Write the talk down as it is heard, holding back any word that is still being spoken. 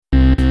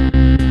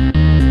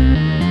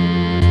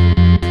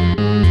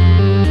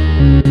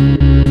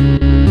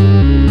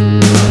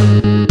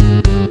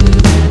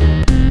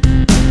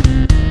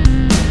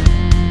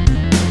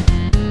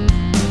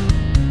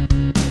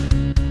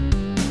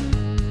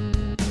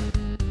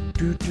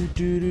I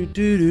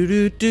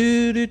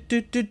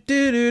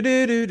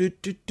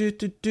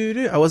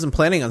wasn't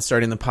planning on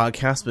starting the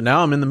podcast, but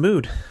now I'm in the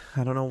mood.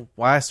 I don't know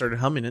why I started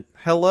humming it.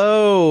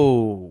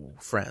 Hello,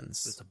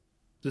 friends.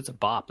 It's a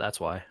bop, that's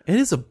why. It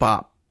is a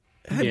bop.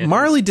 Yeah,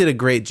 Marley did a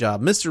great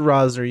job. Mr.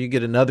 Rosner, you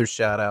get another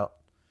shout out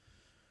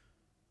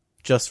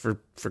just for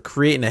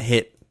creating a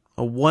hit.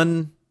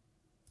 Not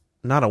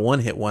a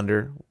one-hit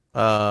wonder,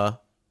 a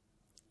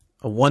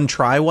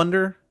one-try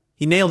wonder.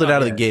 He nailed it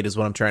out of the gate is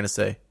what I'm trying to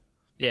say.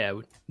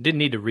 Yeah, didn't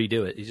need to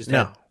redo it. You just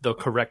had the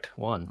correct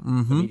one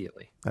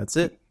immediately. That's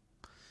it.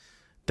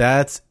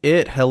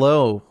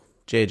 Hello,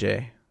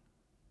 JJ.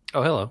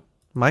 Oh, hello.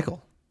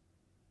 Michael.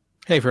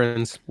 Hey,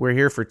 friends. We're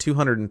here for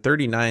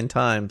 239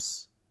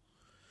 times.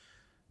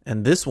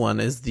 And this one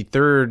is the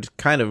third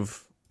kind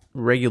of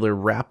regular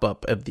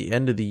wrap-up of the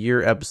end of the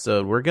year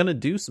episode. We're going to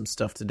do some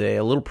stuff today,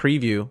 a little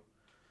preview.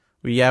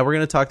 We're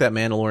going to talk that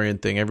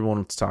Mandalorian thing everyone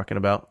was talking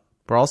about.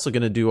 We're also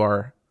going to do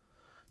our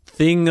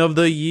thing of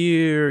the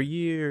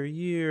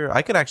year.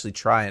 I could actually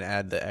try and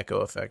add the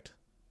echo effect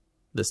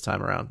this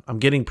time around. I'm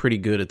getting pretty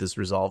good at this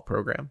Resolve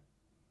program.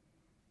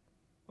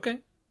 Okay.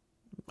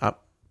 I'm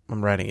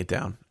writing it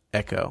down.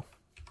 Echo.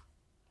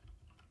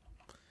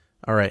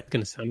 All right. It's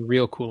going to sound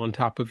real cool on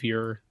top of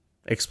your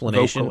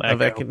explanation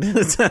of echo.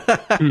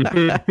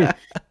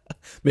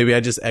 Maybe I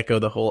just echo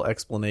the whole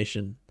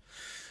explanation.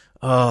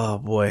 Oh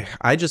boy,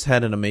 I just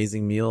had an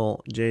amazing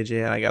meal,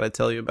 JJ, and I got to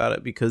tell you about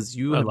it because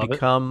you have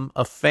become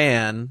a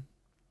fan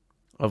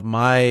of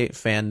my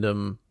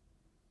fandom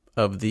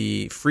of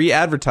the free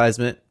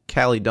advertisement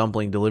Cali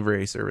Dumpling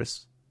delivery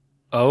service.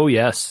 Oh,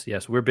 yes,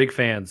 we're big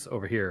fans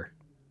over here.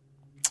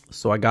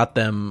 So I got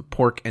them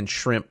pork and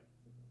shrimp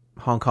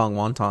Hong Kong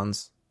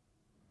wontons,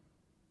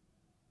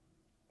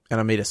 and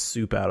I made a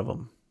soup out of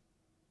them.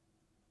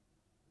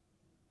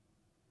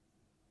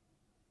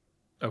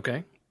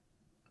 Okay.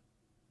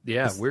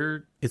 Yeah,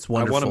 it's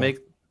wonderful. I want to make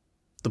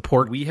the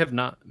pork. We have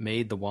not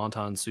made the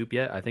wonton soup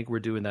yet. I think we're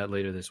doing that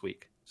later this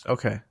week. So.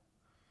 Okay.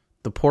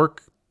 The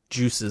pork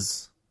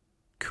juices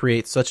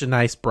create such a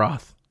nice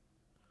broth.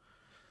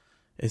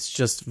 It's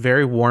just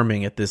very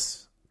warming at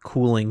this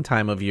cooling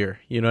time of year.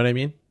 You know what I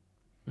mean?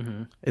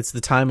 Mm-hmm. It's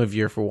the time of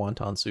year for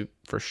wonton soup,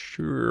 for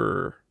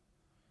sure.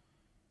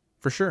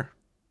 For sure.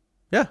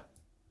 Yeah.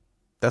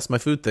 That's my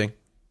food thing.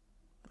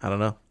 I don't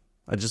know.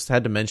 I just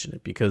had to mention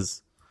it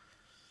because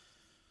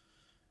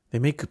they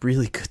make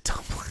really good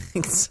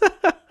dumplings.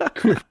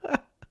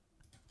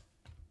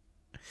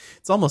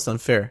 It's almost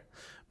unfair.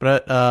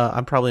 But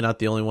I'm probably not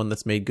the only one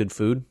that's made good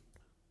food.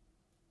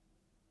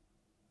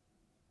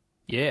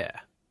 Yeah.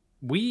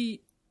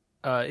 We,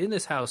 in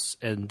this house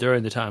and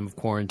during the time of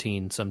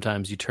quarantine,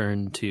 sometimes you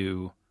turn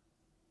to,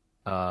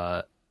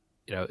 shows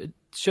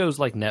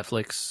like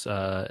Netflix.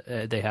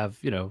 They have,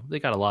 they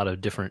got a lot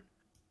of different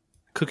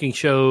cooking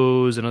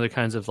shows and other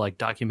kinds of like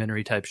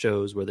documentary type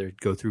shows where they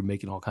go through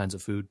making all kinds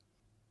of food.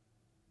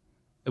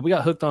 And we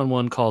got hooked on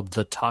one called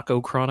The Taco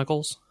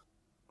Chronicles.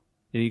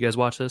 Did you guys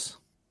watch this?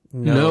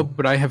 No,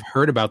 but I have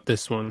heard about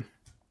this one.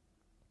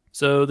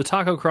 So The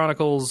Taco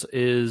Chronicles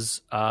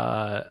is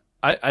I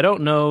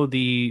don't know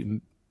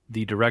the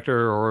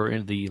director or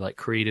the like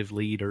creative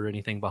lead or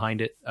anything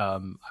behind it.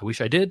 I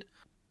wish I did.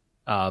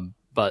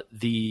 But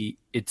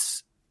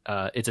it's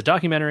a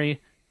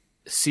documentary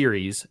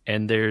series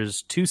and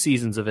there's 2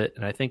 seasons of it,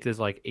 and I think there's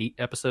like 8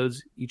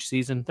 episodes each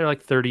season. They're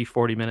like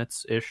 30-40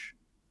 minutes ish.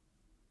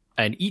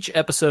 And each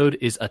episode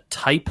is a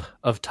type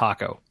of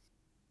taco.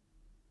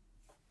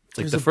 It's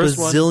like There's the first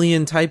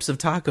bazillion types of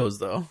tacos,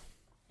 though.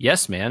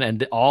 Yes, man.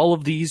 And all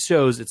of these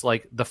shows, it's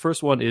like the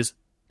first one is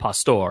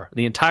pastor.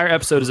 The entire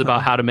episode is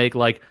about how to make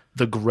like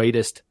the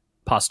greatest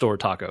pastor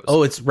tacos.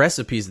 Oh, it's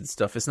recipes and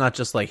stuff. It's not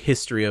just like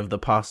history of the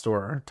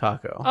pastor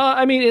taco.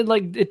 I mean,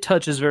 it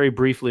touches very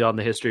briefly on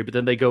the history, but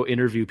then they go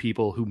interview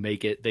people who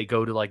make it. They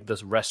go to like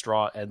this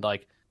restaurant and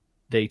like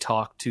they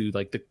talk to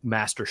like the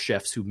master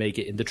chefs who make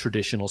it in the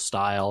traditional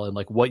style and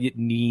like what it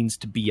means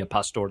to be a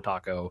pastor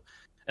taco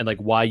and like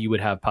why you would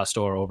have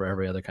pastor over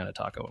every other kind of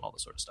taco and all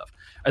this sort of stuff.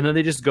 And then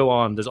they just go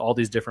on. There's all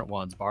these different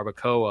ones: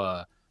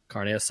 barbacoa,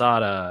 carne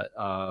asada,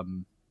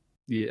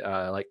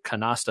 like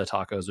canasta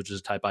tacos, which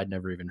is a type I'd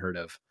never even heard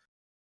of.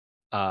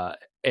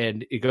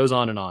 And it goes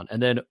on. And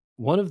then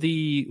one of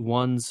the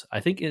ones, I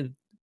think in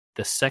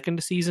the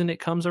second season it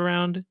comes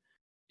around,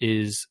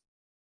 is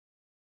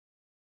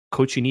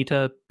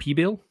Cochinita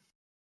Pibil.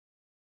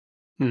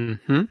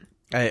 Mm-hmm.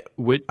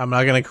 I'm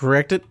not going to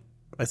correct it.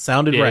 It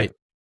sounded right.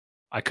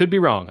 I could be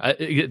wrong.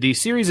 The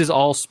series is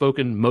all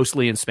spoken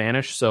mostly in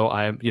Spanish, so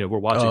we're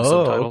watching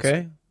subtitles.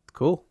 Okay,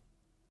 cool.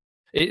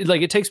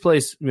 It takes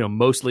place,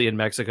 mostly in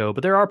Mexico,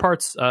 but there are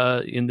parts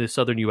in the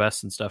southern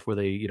U.S. and stuff where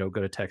they,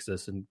 go to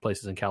Texas and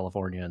places in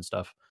California and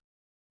stuff.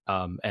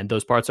 And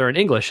those parts are in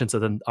English, and so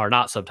then are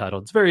not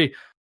subtitled. It's very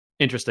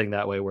interesting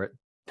that way, where it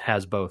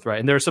has both, right?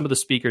 And there are some of the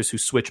speakers who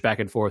switch back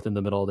and forth in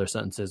the middle of their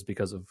sentences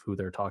because of who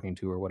they're talking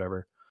to or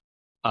whatever.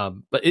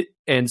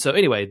 So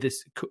anyway,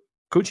 this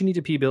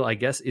Cochinita Pibil, I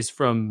guess, is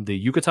from the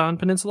Yucatan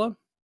Peninsula.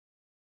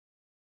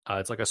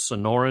 It's like a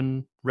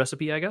Sonoran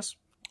recipe, I guess.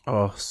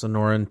 Oh,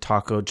 Sonoran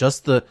taco.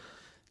 Just the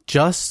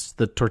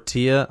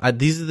tortilla.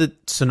 These are the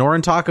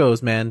Sonoran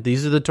tacos, man.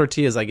 These are the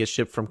tortillas I get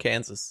shipped from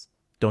Kansas.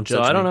 Don't judge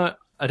So I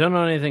me. don't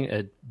know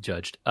anything.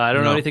 Judged. I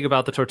don't know anything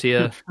about the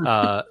tortilla.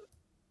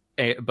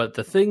 But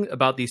the thing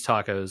about these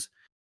tacos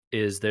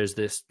is there's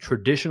this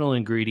traditional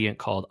ingredient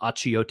called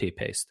achiote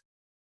paste,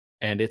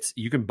 and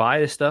you can buy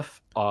this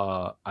stuff.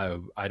 I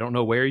don't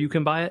know where you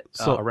can buy it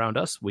around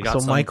us. We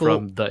got some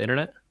from the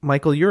internet.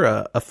 Michael, you're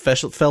a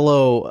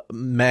fellow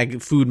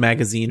food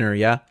magaziner,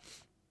 yeah?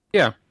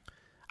 Yeah.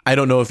 I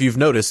don't know if you've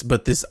noticed,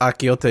 but this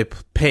achiote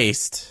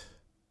paste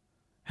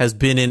has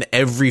been in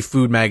every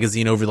food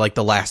magazine over like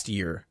the last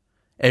year.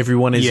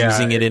 Everyone is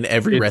using it in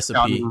every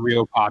recipe. It's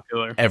real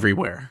popular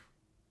everywhere.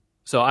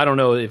 So I don't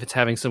know if it's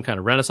having some kind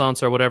of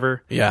renaissance or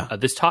whatever. Yeah.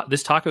 This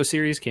taco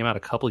series came out a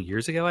couple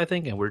years ago, I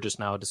think, and we're just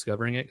now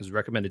discovering it because it was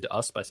recommended to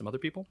us by some other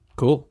people.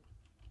 Cool.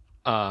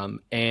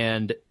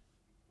 And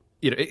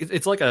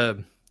it's like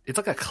a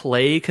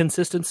clay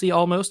consistency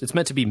almost. It's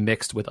meant to be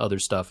mixed with other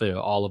stuff,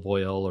 olive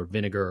oil or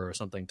vinegar or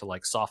something to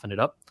like soften it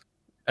up,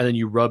 and then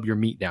you rub your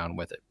meat down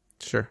with it.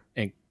 Sure.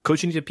 And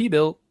Cochinita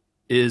Pibil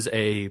use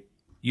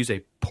a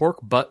pork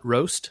butt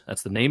roast.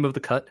 That's the name of the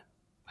cut.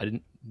 I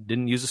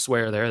didn't use a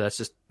swear there. That's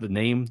just the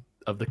name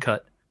of the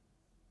cut.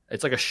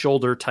 It's like a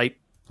shoulder type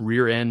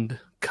rear end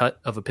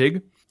cut of a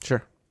pig.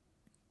 Sure.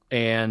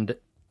 And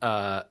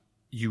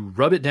you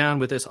rub it down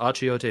with this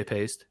achiote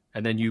paste,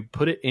 and then you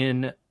put it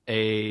in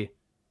a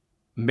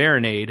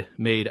marinade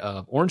made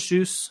of orange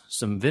juice,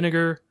 some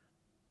vinegar,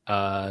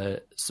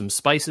 some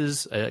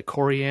spices,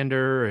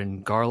 coriander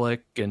and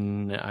garlic,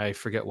 and I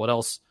forget what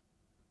else,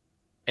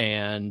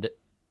 and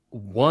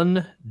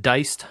 1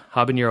 diced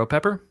habanero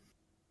pepper.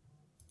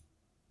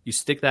 You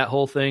stick that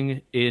whole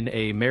thing in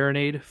a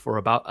marinade for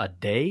about a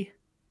day,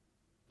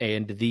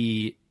 and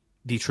the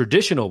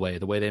traditional way,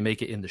 the way they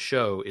make it in the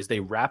show, is they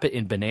wrap it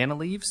in banana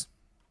leaves,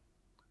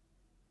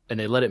 and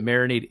they let it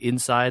marinate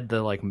inside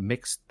the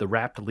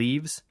wrapped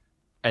leaves,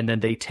 and then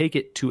they take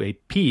it to a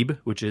peeb,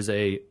 which is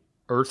a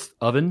earth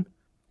oven,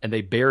 and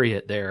they bury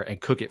it there and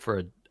cook it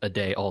for a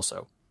day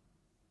also.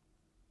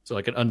 So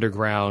like an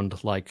underground,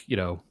 if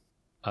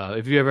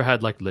you ever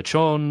had like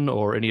lechon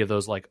or any of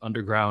those like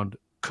underground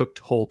cooked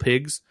whole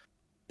pigs,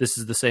 this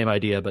is the same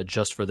idea, but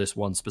just for this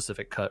one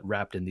specific cut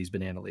wrapped in these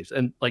banana leaves.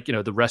 And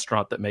the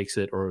restaurant that makes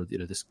it, or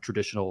this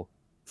traditional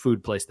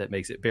food place that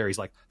makes it, buries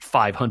like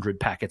 500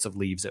 packets of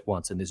leaves at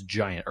once in this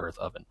giant earth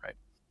oven, right?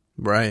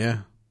 Right, yeah.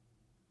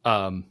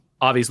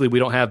 Obviously we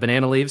don't have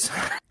banana leaves.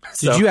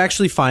 Did you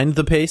actually find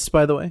the paste,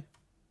 by the way?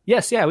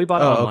 Yes, yeah, we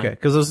bought it online. Okay,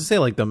 because I was going to say,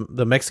 like,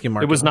 the Mexican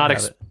market. It was not...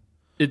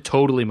 It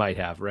totally might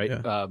have, right?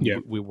 Yeah.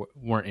 We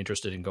weren't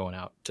interested in going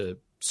out to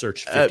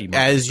search 50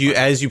 as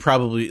you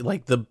probably,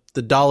 like, the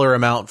dollar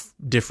amount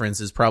difference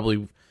is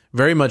probably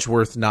very much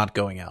worth not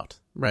going out,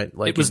 right?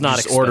 Like, it was not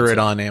just order it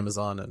on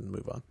Amazon and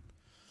move on.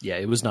 Yeah,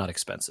 it was not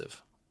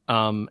expensive.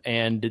 And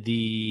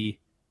it's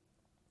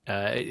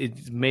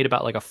made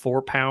about like a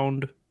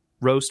 4-pound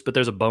roast, but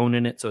there's a bone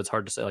in it, so it's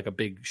hard to say, like a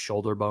big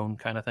shoulder bone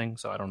kind of thing.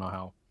 So I don't know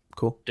how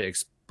to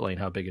explain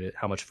how big it is,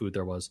 how much food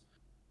there was.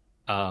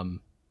 And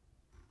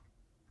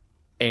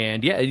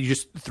yeah, you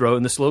just throw it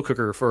in the slow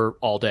cooker for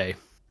all day.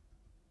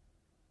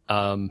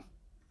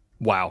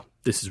 Wow,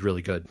 this is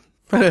really good.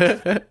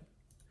 And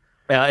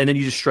then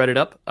you just shred it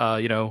up.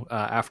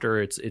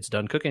 After it's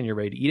done cooking, you're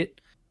ready to eat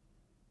it,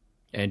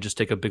 and just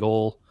take a big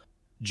old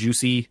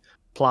juicy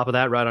plop of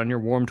that right on your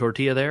warm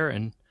tortilla there,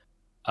 and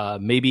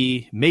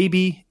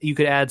maybe you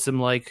could add some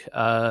like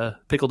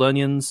pickled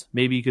onions.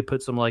 Maybe you could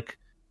put some like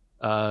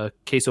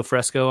queso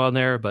fresco on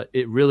there, but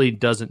it really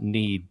doesn't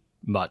need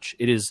much.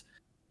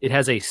 It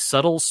has a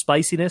subtle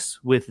spiciness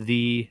with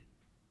the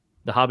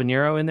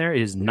habanero in there.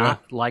 It is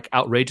not like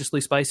outrageously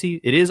spicy.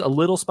 It is a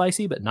little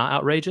spicy, but not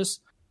outrageous.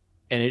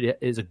 And it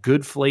is a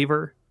good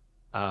flavor.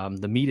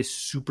 The meat is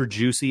super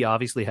juicy,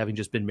 obviously having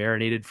just been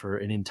marinated for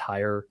an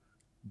entire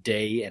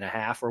day and a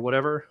half or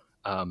whatever.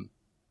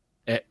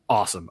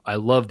 Awesome. I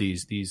love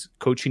these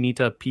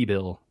Cochinita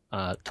Pibil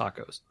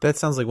tacos. That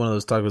sounds like one of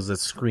those tacos that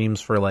screams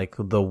for like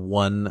the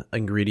one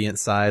ingredient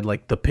side,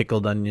 like the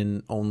pickled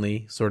onion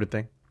only sort of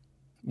thing.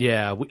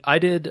 Yeah, I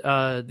did.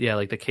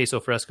 Like the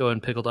queso fresco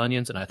and pickled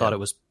onions, and I thought it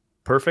was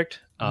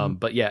perfect.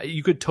 But yeah,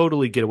 you could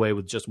totally get away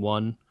with just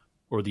one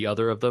or the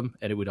other of them,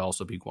 and it would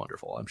also be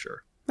wonderful, I'm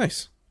sure.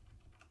 Nice.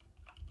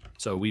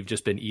 So we've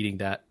just been eating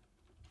that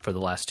for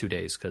the last 2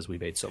 days because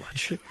we've ate so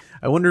much.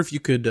 I wonder if you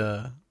could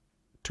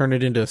turn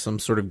it into some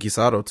sort of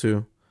guisado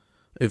too.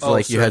 If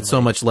you certainly. had so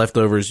much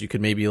leftovers, you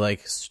could maybe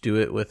like stew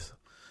it with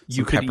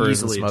some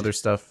peppers and some other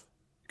stuff.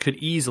 Could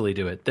easily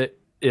do it.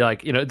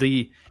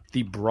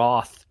 The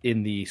broth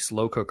in the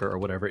slow cooker or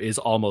whatever is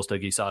almost a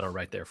guisado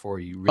right there for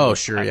you. Really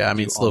sure, yeah. I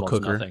mean, slow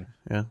cooker. Nothing.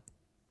 Yeah.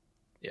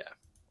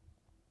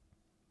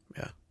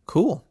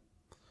 Cool.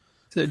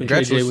 So,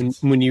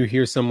 JJ, when you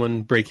hear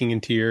someone breaking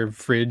into your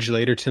fridge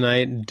later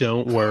tonight,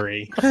 don't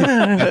worry.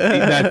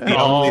 That's the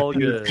only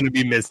thing that's going to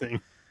be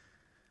missing.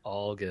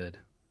 All good.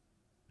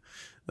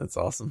 That's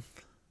awesome.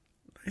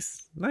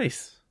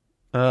 Nice.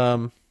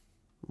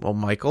 Well,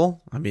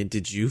 Michael, I mean,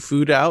 did you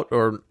food out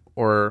or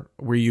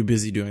were you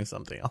busy doing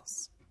something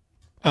else?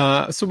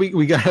 So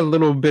we got a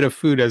little bit of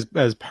food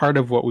as part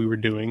of what we were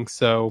doing.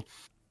 So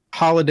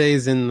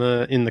holidays in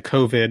the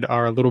COVID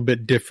are a little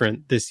bit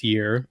different this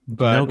year,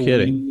 but no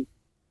kidding.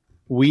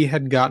 We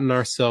had gotten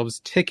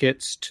ourselves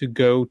tickets to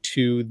go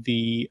to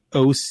the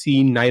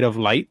OC Night of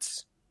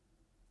Lights.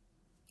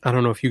 I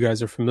don't know if you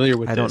guys are familiar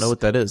with this. I don't know what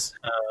that is.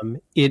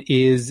 It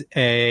is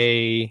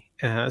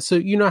so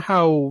you know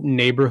how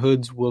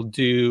neighborhoods will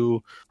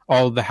do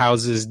all the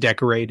houses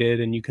decorated,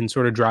 and you can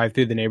sort of drive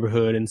through the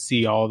neighborhood and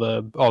see all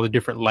the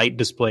different light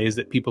displays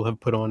that people have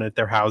put on at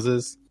their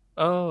houses.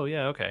 Oh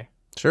yeah, okay,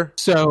 sure.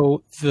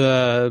 So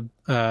the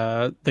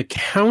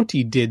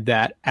county did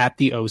that at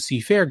the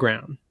OC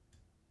Fairground.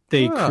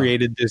 They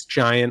created this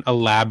giant,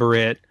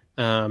 elaborate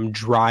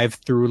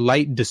drive-through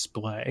light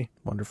display.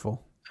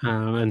 Wonderful.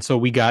 And so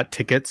we got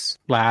tickets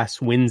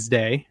last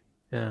Wednesday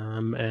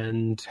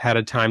and had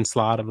a time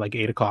slot of like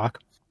 8:00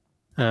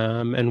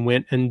 and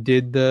went and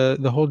did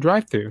the whole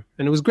drive-through.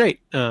 And it was great.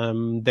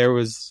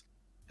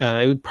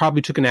 It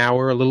probably took an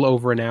hour, a little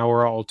over an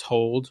hour all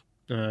told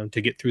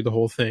to get through the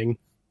whole thing.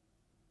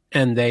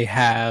 And they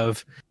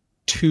have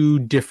 2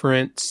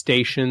 different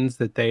stations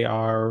that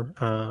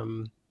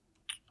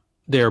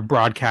they're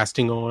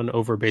broadcasting on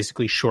over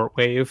basically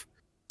shortwave.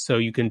 So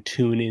you can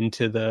tune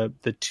into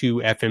the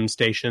 2 FM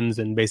stations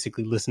and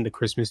basically listen to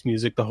Christmas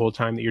music the whole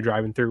time that you're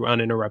driving through,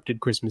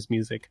 uninterrupted Christmas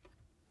music.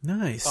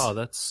 Nice. Oh,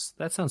 that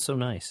sounds so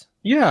nice.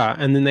 Yeah,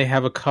 and then they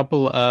have a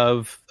couple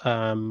of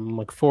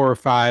like 4 or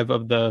 5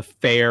 of the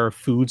fair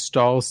food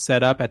stalls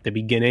set up at the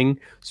beginning,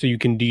 so you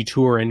can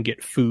detour and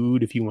get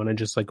food if you want to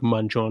just like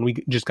munch on. We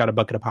just got a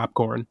bucket of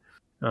popcorn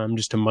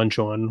just to munch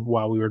on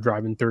while we were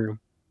driving through.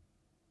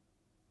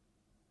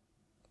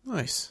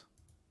 Nice.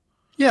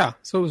 Yeah,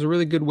 so it was a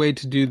really good way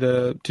to do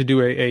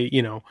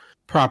a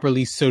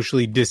properly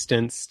socially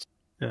distanced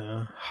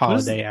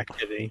holiday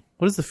activity.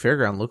 What does the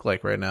fairground look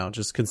like right now?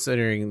 Just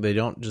considering they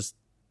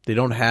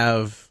don't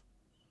have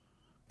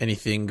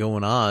anything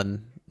going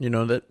on. You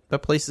know,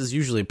 that place is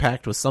usually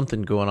packed with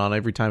something going on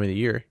every time of the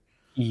year.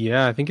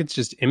 Yeah, I think it's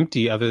just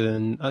empty other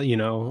than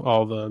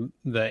all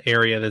the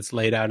area that's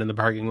laid out in the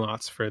parking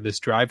lots for this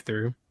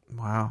drive-through.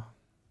 Wow.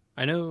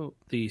 I know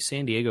the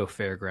San Diego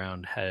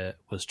Fairground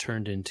was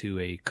turned into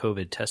a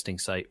COVID testing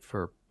site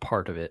for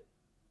part of it,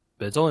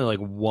 but it's only like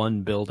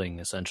one building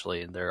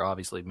essentially, and there are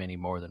obviously many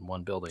more than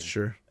one building.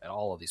 Sure. At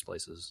all of these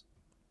places.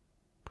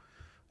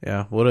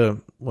 Yeah, what a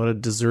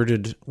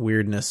deserted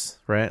weirdness,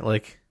 right?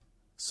 Like,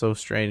 so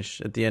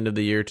strange at the end of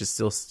the year to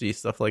still see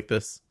stuff like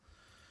this.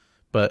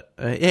 But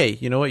hey,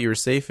 you know what? You were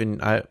safe,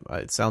 and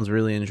it sounds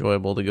really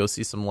enjoyable to go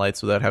see some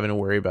lights without having to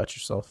worry about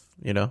yourself.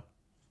 You know?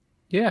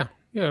 Yeah,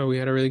 we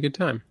had a really good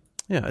time.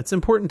 Yeah, it's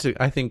important to,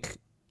 I think,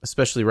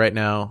 especially right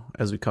now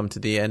as we come to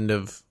the end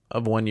of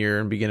one year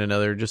and begin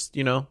another, just,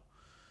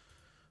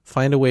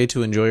 find a way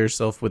to enjoy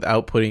yourself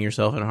without putting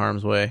yourself in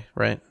harm's way,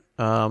 right?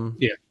 Yeah.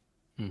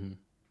 Mm-hmm.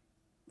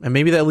 And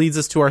maybe that leads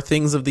us to our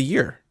things of the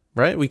year,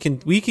 right? We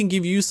can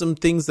give you some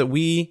things that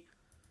we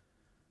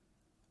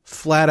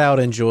flat out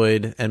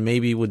enjoyed and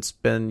maybe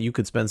you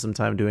could spend some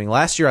time doing.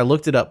 Last year, I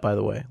looked it up, by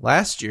the way.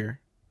 Last year,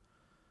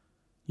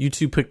 you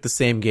two picked the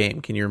same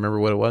game. Can you remember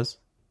what it was?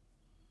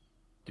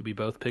 Did we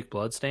both pick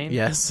Bloodstained?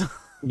 Yes.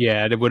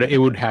 Yeah, it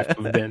would have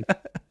to have been.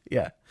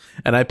 Yeah.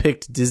 And I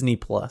picked Disney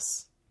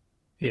Plus.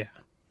 Yeah.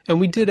 And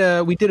we did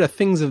a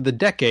Things of the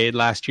Decade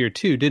last year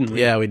too, didn't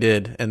we? Yeah, we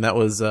did. And that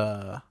was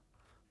I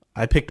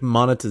picked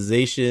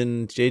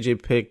monetization,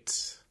 JJ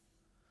picked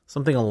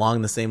something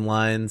along the same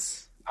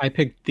lines. I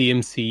picked the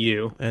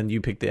MCU. And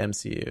you picked the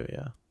MCU,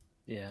 yeah.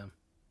 Yeah.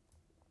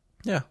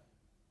 Yeah.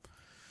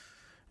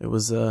 It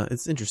was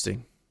it's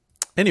interesting.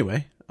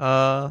 Anyway,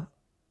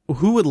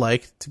 who would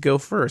like to go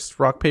first?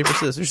 Rock, paper,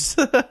 scissors.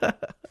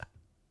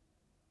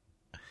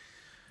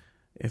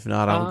 If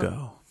not, I'll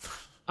go.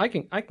 I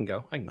can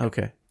go.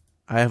 Okay.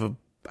 I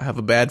have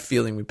a bad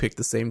feeling we picked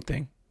the same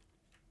thing.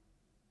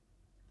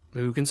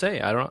 Who can say?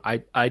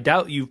 I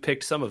doubt you've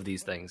picked some of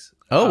these things.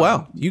 Oh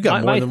wow, you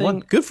got more than one.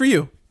 Good for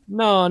you.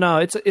 No,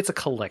 it's a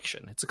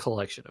collection. It's a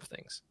collection of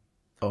things.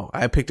 Oh,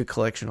 I picked a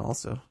collection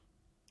also.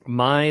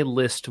 My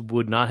list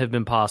would not have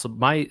been possible.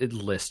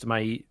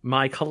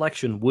 My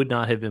collection would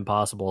not have been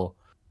possible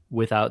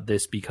without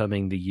this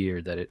becoming the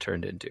year that it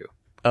turned into.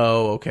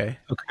 Oh, okay.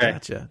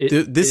 Gotcha.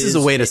 This is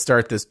a way to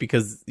start this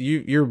because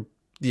you're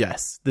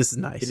yes, this is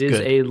nice. It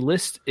is a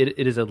list.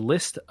 It is a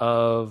list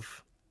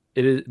of.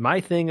 It is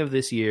my thing of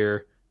this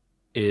year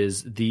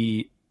is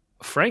the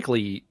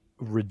frankly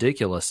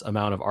ridiculous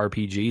amount of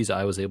RPGs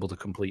I was able to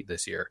complete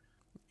this year.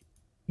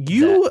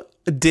 You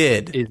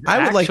did.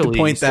 I would like to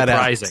point that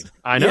surprising. out.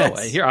 I know.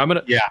 Yes. Here I'm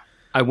gonna. Yeah.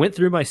 I went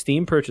through my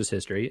Steam purchase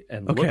history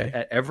and looked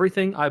at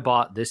everything I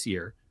bought this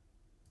year,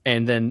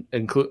 and then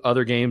include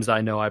other games I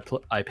know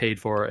I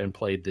paid for and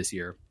played this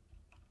year.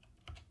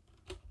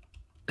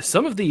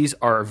 Some of these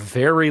are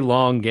very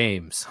long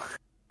games.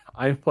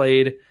 I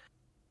played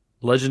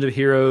Legend of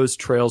Heroes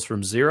Trails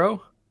from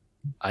Zero.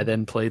 I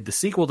then played the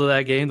sequel to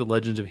that game, The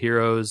Legend of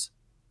Heroes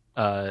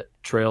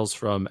Trails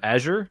from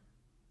Azure,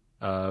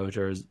 which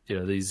are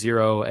the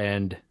Zero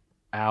and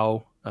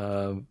OW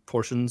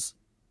portions,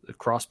 the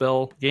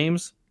Crossbell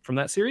games from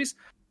that series.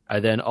 I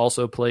then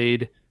also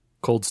played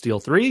Cold Steel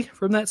 3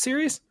 from that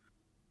series.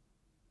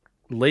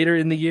 Later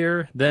in the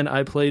year, then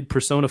I played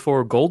Persona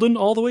 4 Golden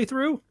all the way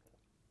through.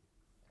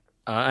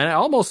 And I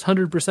almost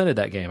 100%ed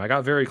that game. I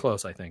got very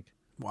close, I think.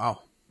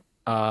 Wow.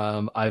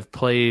 I've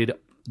played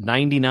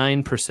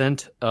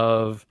 99%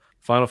 of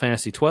Final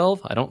Fantasy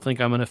 12. I don't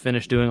think I'm going to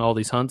finish doing all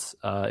these hunts.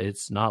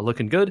 It's not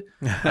looking good.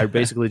 I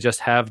basically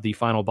just have the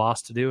final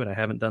boss to do, and I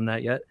haven't done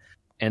that yet.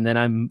 And then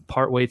I'm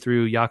partway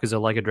through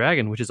Yakuza Like a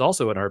Dragon, which is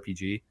also an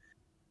RPG.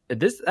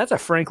 That's a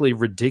frankly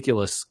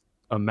ridiculous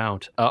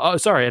amount.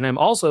 And I'm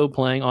also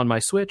playing on my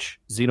Switch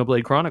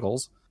Xenoblade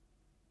Chronicles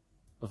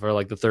for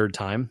like the third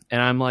time,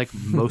 and I'm like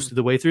most of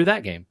the way through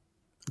that game.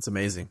 It's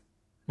amazing.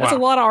 That's a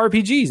lot of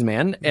RPGs,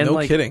 man. And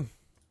no kidding.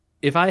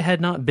 If I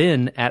had not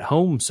been at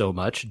home so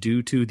much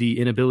due to the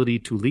inability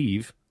to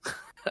leave,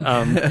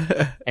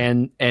 but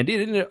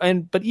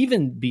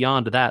even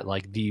beyond that,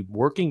 like the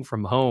working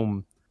from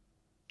home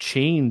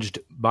changed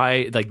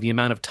by like the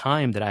amount of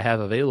time that I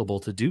have available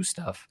to do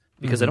stuff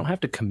because I don't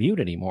have to commute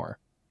anymore.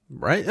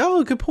 Right.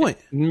 Oh, good point.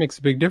 It makes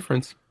a big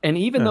difference. And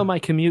even though my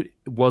commute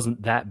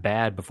wasn't that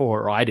bad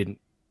before, or I didn't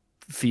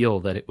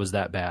feel that it was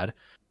that bad,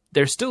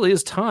 there still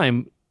is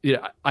time.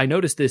 I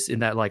noticed this in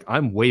that, like,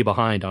 I'm way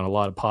behind on a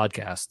lot of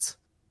podcasts.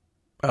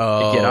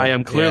 Oh, yet I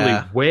am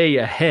clearly way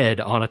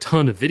ahead on a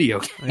ton of video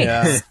games.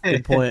 Yeah,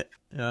 good point.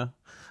 Yeah,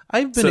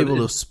 I've been able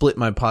to split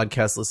my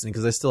podcast listening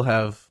because I still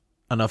have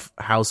enough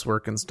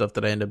housework and stuff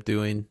that I end up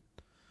doing.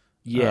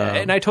 Yeah,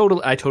 and I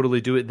totally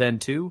do it then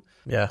too.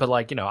 Yeah, but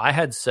like I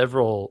had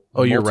several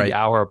you're right.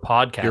 multi-hour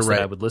podcasts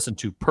that I would listen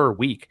to per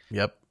week.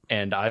 Yep,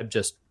 and I've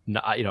just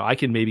I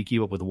can maybe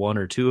keep up with one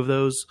or two of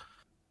those.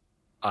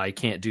 I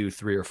can't do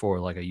 3 or 4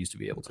 like I used to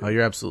be able to. Oh,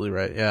 you're absolutely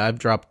right. Yeah, I've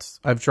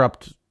dropped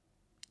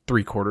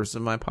 3/4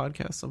 of my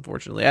podcasts,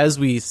 unfortunately, as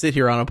we sit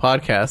here on a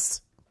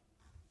podcast.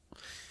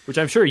 Which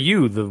I'm sure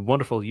you, the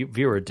wonderful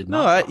viewer, did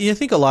not. No, I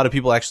think a lot of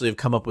people actually have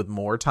come up with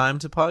more time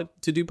to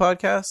do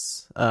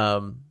podcasts.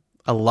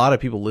 A lot of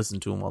people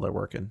listen to them while they're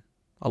working.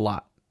 A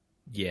lot.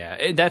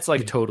 Yeah, that's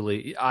like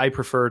totally. I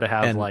prefer to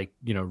have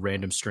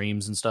random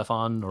streams and stuff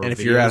on. Or and if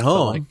you're at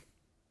home,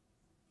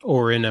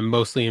 or in a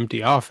mostly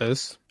empty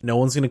office, no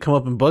one's going to come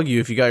up and bug you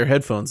if you got your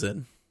headphones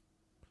in.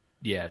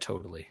 Yeah,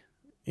 totally.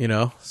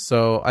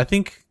 So I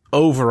think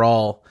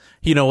overall,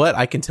 you know what?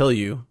 I can tell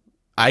you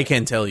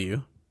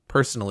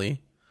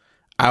personally,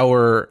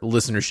 our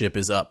listenership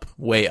is up,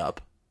 way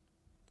up,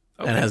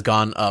 and has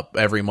gone up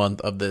every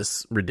month of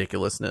this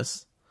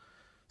ridiculousness.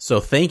 So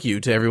thank you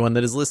to everyone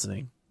that is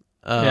listening.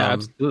 Yeah,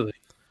 absolutely.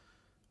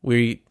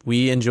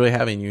 We enjoy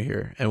having you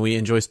here, and we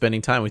enjoy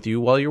spending time with you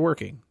while you're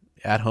working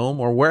at home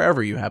or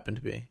wherever you happen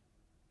to be.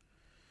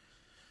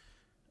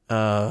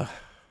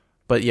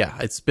 But yeah,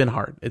 it's been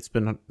hard. It's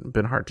been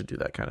hard to do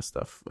that kind of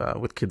stuff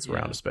with kids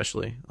around,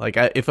 especially. Like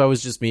if I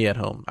was just me at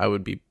home, I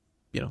would be,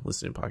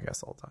 listening to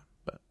podcasts all the time.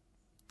 But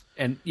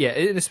and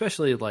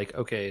especially like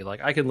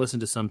I can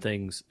listen to some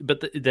things,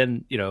 but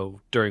then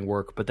during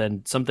work, but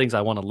then some things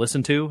I want to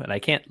listen to, and I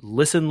can't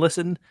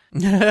listen.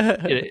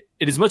 It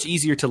is much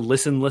easier to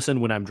listen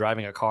when I'm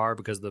driving a car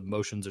because the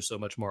motions are so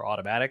much more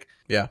automatic.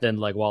 Yeah. Than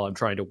like while I'm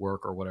trying to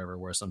work or whatever,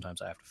 where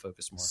sometimes I have to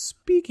focus more.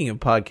 Speaking of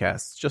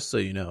podcasts, just so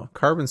you know,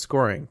 Carbon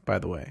Scoring, by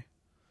the way,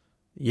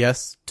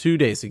 yes, 2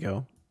 days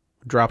ago,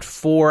 dropped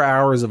 4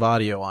 hours of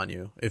audio on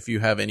you. If you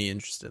have any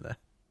interest in that.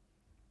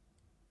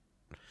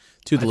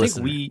 To the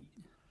listener.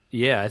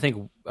 I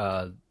think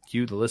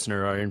you, the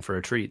listener, are in for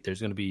a treat. There's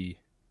going to be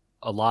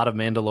a lot of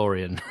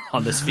Mandalorian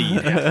on this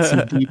feed.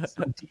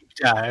 some deep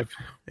dive.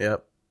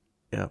 Yep.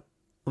 Well,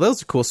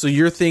 those are cool. So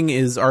your thing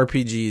is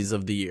RPGs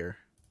of the year.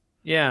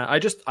 Yeah,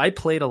 I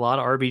played a lot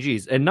of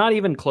RPGs, and not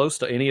even close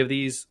to any of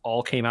these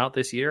all came out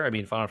this year. I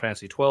mean, Final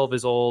Fantasy 12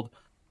 is old.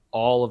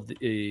 All of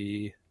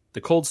the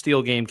Cold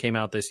Steel game came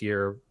out this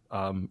year,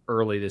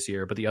 early this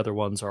year, but the other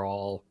ones are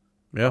all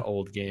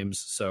old games.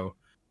 So.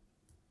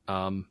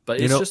 But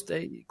it's just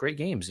great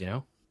games,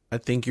 I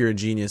think you're a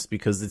genius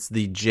because it's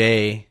the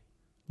JRPG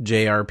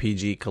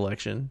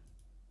collection.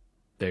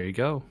 There you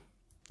go.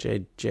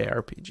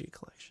 JRPG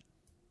collection.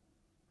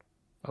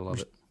 I love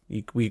it.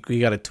 We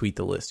got to tweet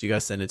the list. You got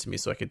to send it to me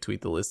so I can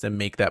tweet the list and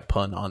make that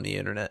pun on the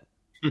internet.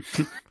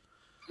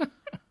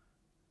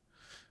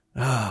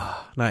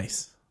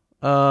 Nice.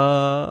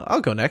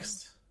 I'll go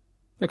next.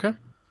 Okay.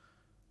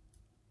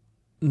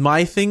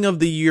 My thing of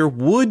the year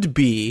would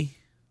be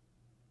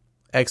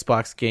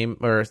Xbox Game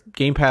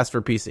Pass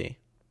for PC.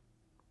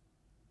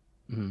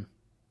 Mm-hmm.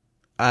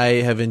 I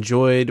have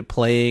enjoyed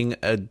playing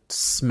a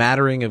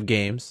smattering of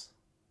games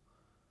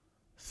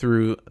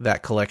through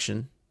that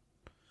collection.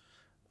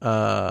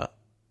 Trying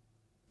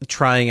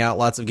out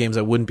lots of games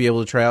I wouldn't be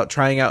able to try out.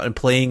 Trying out and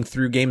playing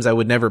through games I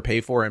would never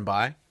pay for and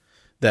buy.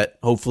 That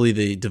hopefully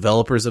the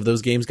developers of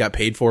those games got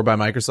paid for by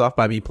Microsoft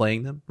by me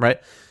playing them,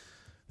 right?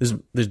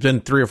 There's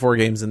been 3 or 4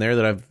 games in there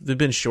that they've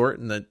been short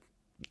and that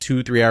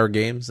 2-3 hour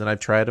games, and I've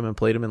tried them and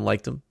played them and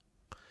liked them.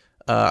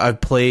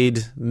 I've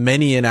played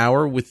many an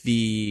hour with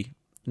the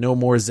No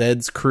More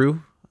Zeds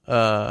crew.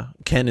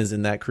 Ken is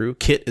in that crew.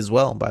 Kit as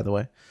well, by the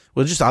way.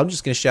 I'm just going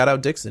to shout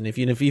out Dixon. If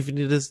he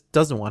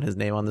doesn't want his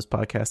name on this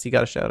podcast, he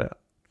got a shout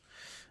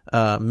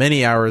out.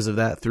 Many hours of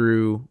that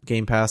through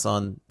Game Pass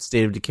on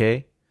State of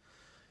Decay.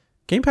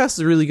 Game Pass is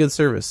a really good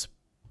service.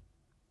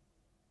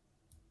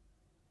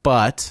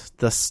 But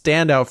the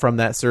standout from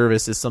that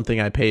service is something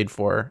I paid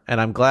for. And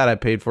I'm glad I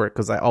paid for it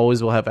because I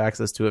always will have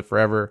access to it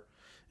forever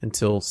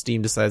until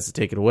Steam decides to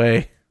take it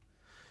away.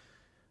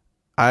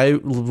 I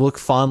look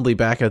fondly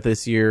back at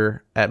this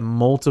year at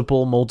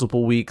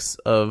multiple weeks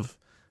of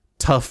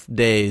tough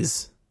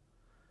days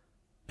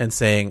and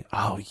saying,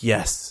 oh,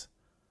 yes,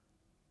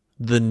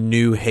 the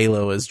new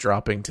Halo is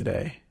dropping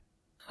today.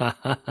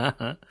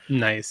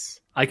 Nice.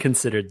 I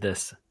considered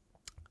this.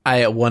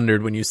 I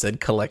wondered when you said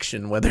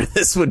collection whether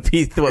this would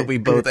be what we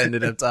both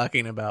ended up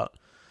talking about.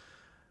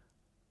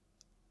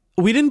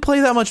 We didn't play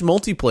that much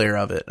multiplayer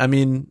of it. I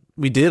mean,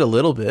 we did a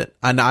little bit.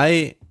 And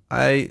I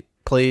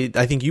played,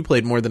 I think you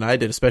played more than I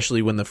did,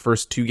 especially when the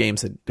first two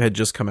games had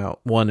just come out,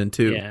 1 and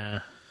 2.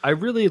 Yeah. I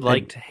really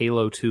liked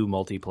Halo 2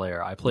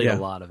 multiplayer. I played a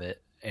lot of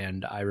it,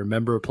 and I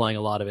remember playing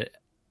a lot of it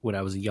when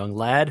I was a young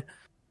lad,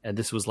 and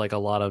this was like a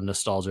lot of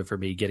nostalgia for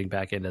me getting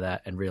back into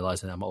that and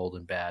realizing I'm old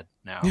and bad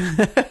now.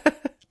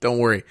 Don't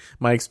worry.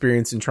 My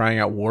experience in trying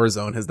out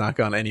Warzone has not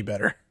gone any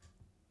better.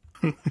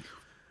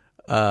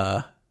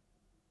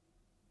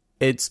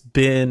 It's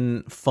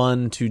been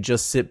fun to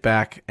just sit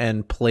back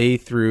and play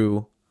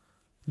through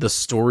the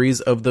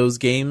stories of those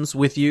games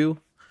with you,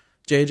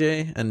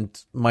 JJ,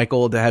 and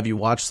Michael, to have you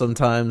watch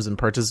sometimes and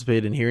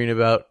participate in hearing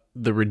about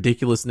the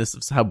ridiculousness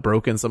of how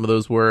broken some of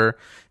those were,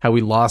 how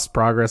we lost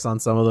progress on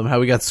some of them, how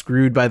we got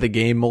screwed by the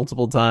game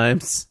multiple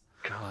times.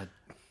 God.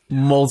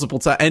 Multiple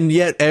times. And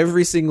yet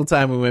every single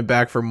time we went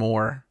back for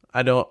more.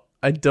 I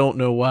don't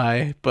know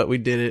why, but we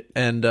did it.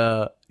 And,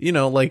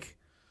 like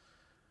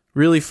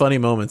really funny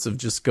moments of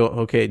just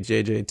okay,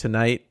 JJ,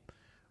 tonight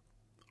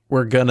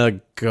we're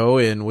gonna go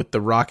in with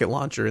the rocket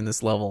launcher in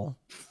this level,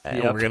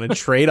 and we're gonna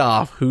trade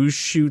off who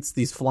shoots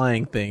these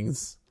flying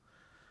things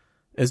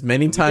as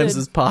many times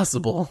as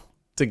possible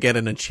to get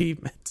an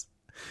achievement.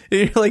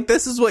 And you're like,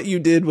 this is what you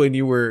did when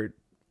you were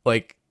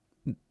like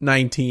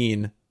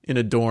 19 in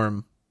a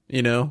dorm,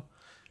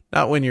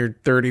 not when you're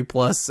 30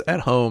 plus at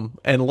home,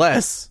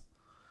 unless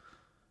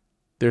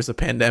there's a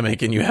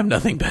pandemic and you have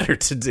nothing better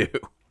to do.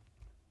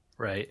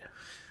 Right.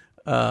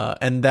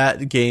 And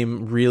that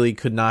game really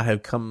could not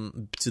have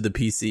come to the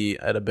PC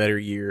at a better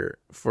year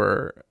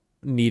for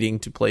needing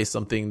to play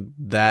something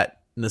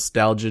that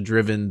nostalgia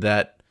driven,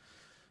 that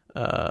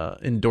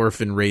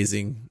endorphin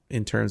raising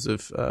in terms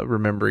of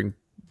remembering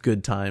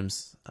good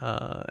times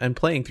and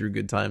playing through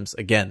good times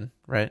again,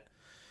 right?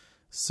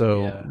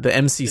 So the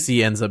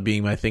MCC ends up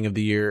being my thing of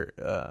the year,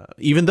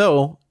 even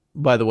though,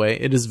 by the way,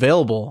 it is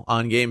available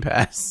on Game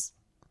Pass.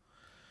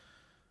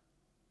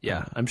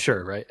 Yeah, I'm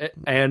sure, right?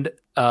 And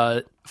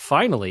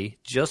finally,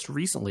 just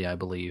recently, I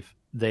believe,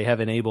 they have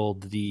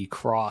enabled the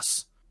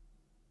cross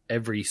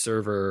every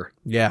server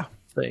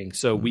thing.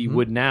 So we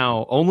would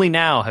only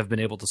now have been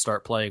able to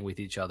start playing with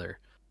each other,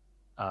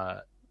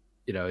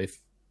 if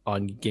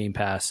on Game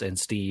Pass and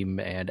Steam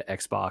and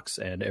Xbox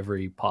and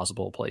every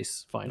possible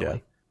place, finally. Yeah.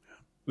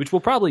 Which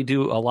will probably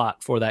do a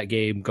lot for that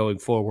game going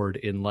forward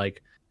in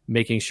like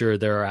making sure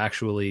there are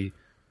actually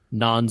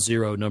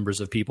non-zero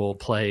numbers of people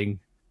playing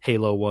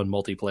Halo 1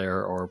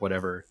 multiplayer or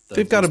whatever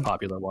the most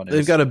popular one is.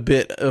 They've got a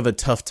bit of a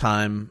tough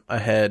time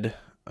ahead.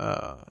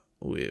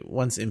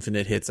 Once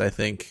Infinite hits, I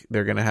think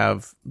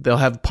they'll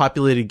have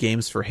populated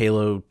games for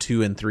Halo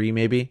 2 and 3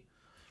 maybe.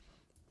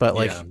 But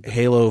like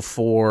Halo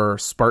 4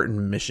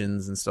 Spartan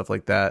missions and stuff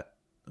like that,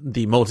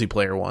 the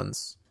multiplayer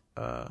ones.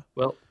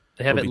 Well,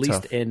 they have at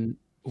least in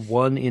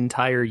one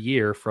entire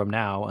year from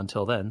now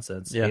until then,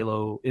 since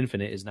Halo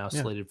Infinite is now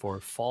slated for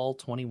fall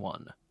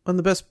 21.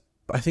 And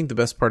I think the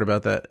best part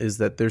about that is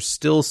that there's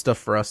still stuff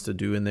for us to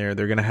do in there.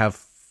 They're going to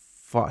have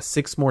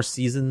 6 more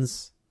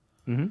seasons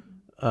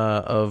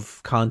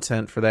of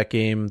content for that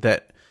game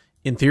that,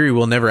 in theory,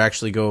 will never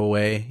actually go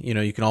away.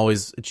 You can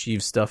always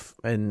achieve stuff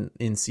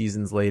in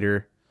seasons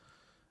later,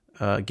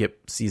 get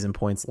season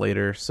points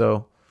later.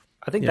 So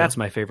I think that's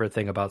my favorite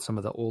thing about some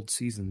of the old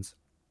seasons,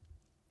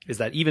 is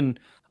that even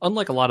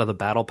unlike a lot of the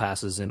battle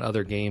passes in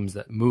other games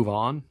that move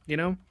on,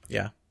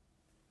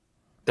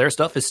 their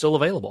stuff is still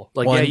available.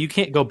 Like, you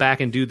can't go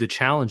back and do the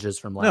challenges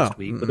from last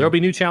week, but there'll be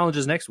new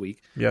challenges next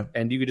week. Yeah.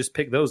 And you could just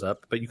pick those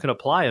up, but you can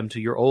apply them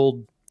to your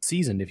old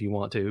season if you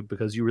want to,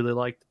 because you really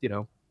liked,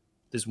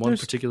 this one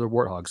particular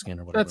Warthog skin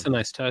or whatever. That's a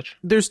nice touch.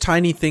 There's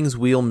tiny things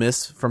we'll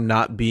miss from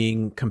not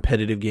being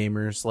competitive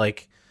gamers.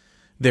 Like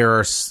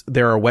there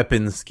are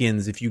weapon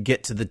skins. If you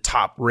get to the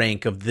top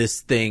rank of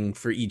this thing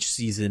for each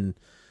season,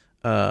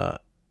 I'm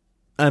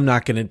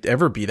not going to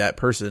ever be that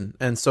person.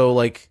 And so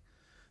like,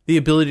 the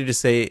ability to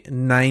say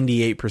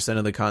 98%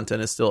 of the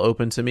content is still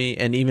open to me,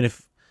 and even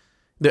if,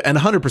 and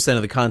 100%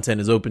 of the content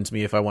is open to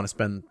me if I want to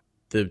spend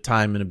the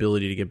time and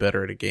ability to get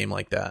better at a game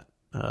like that.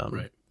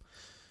 Right.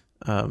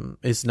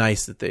 it's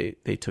nice that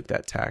they took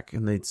that tack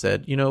and they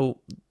said,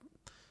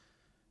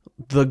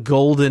 the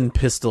golden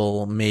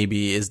pistol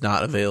maybe is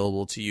not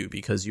available to you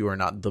because you are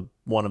not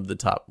one of the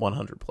top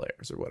 100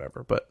 players or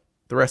whatever, but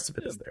the rest of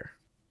it is there.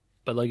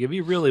 But like, if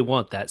you really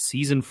want that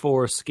season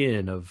 4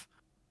 skin of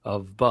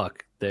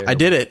Buck, there, I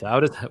did it.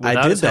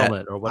 Without his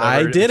helmet or whatever.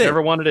 I did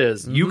whichever one it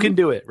is, you can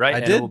do it, right? I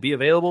and did. it will be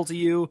available to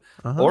you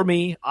or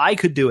me. I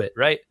could do it,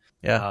 right?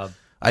 Yeah,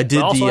 I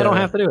did. But also, I don't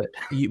have to do it.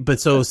 But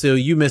so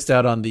you missed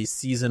out on the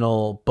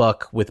seasonal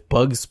Buck with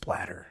bug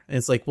splatter. And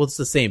it's like, well, it's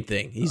the same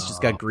thing. He's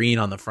just got green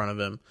on the front of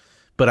him.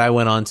 But I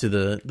went on to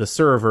the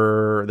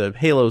server, the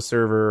Halo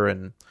server,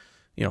 and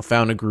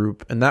found a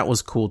group, and that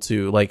was cool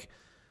too. Like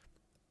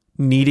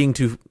needing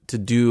to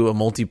do a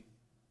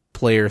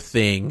multiplayer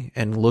thing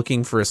and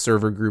looking for a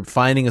server group,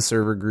 finding a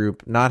server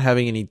group, not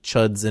having any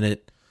chuds in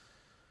it.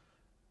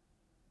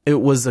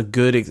 It was a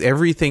good.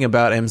 Everything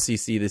about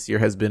MCC this year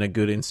has been a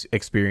good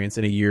experience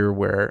in a year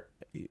where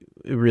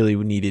it really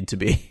needed to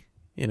be.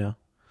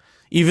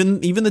 Even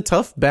the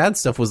tough bad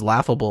stuff was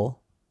laughable.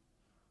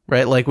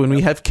 Right, like when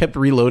we have kept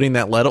reloading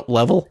that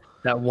level.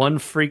 That one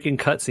freaking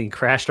cutscene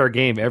crashed our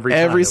game every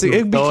time.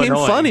 It became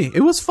funny.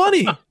 It was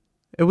funny.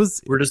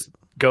 We're just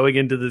going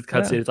into the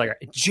cutscene. It's like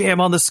jam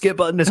on the skip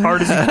button as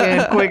hard as you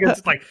can, quick.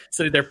 It's like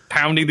sitting there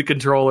pounding the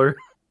controller.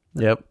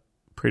 Yep,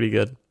 pretty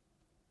good.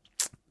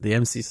 The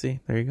MCC.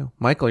 There you go,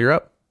 Michael. You're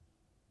up.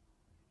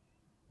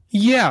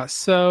 Yeah.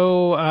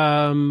 So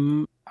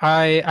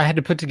I had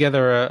to put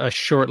together a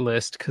short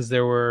list because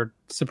there were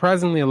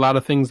surprisingly a lot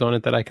of things on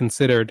it that I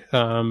considered.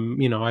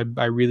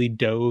 I really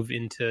dove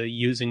into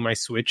using my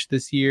Switch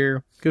this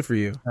year. Good for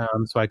you.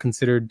 So I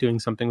considered doing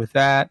something with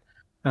that.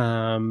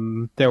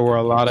 There were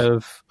a lot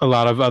of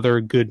other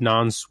good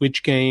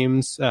non-Switch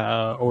games.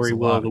 Ori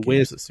Will of the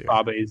Wisps,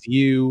 Baba Is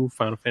You,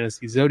 Final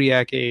Fantasy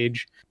Zodiac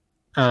Age.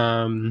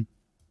 There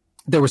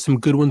were some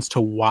good ones to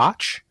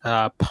watch.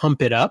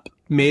 Pump It Up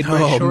made my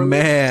short list.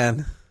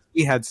 Man.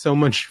 We had so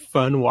much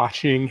fun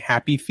watching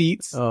Happy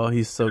Feets. Oh,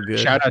 he's so good.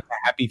 Shout out to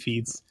Happy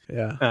Feets.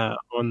 Yeah.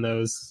 On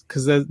those,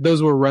 because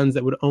those were runs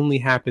that would only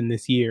happen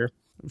this year.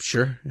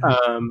 Sure.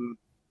 Yeah.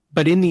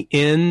 But in the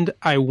end,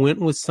 I went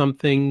with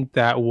something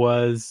that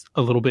was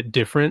a little bit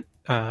different.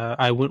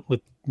 I went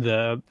with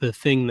the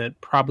thing that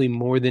probably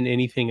more than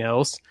anything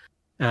else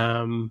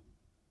found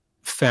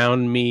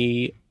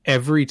me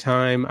every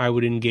time I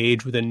would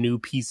engage with a new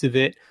piece of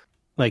it,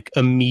 like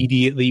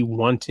immediately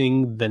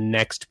wanting the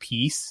next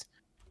piece.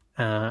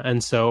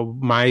 And so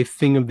my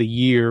thing of the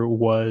year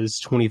was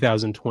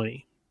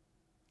 20,020.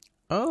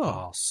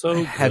 Oh, so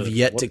I have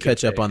yet to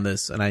catch up on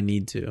this, and I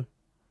need to.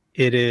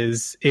 It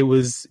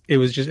was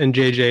just, and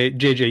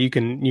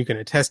JJ, you can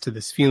attest to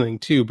this feeling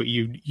too, but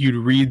you'd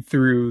read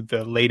through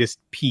the latest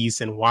piece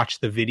and watch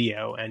the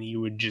video, and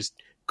you would just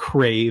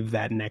crave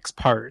that next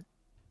part.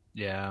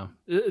 Yeah,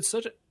 it's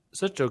such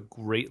a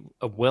great,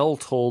 well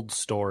told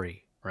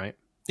story, right?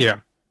 Yeah,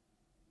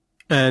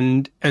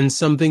 and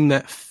something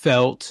that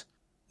felt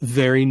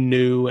very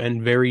new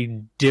and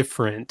very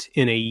different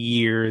in a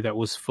year that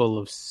was full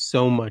of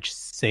so much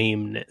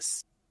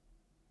sameness.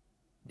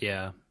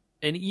 Yeah.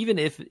 And even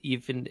if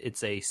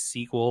it's a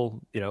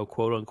sequel,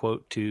 quote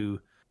unquote, to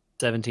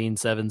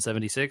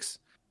 17,776,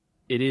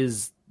 it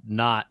is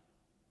not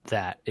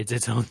that. It's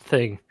its own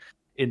thing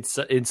in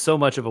so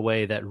much of a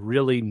way that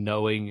really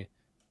knowing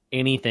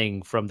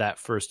anything from that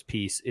first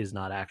piece is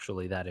not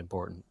actually that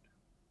important.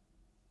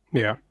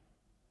 Yeah.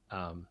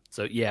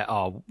 So yeah.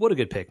 Oh, what a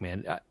good pick,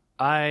 man.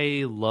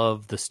 I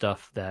love the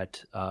stuff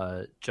that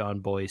John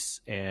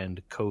Boyce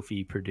and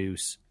Kofi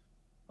produce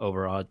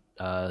over on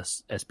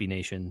SB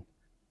Nation.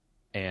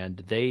 And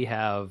they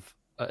have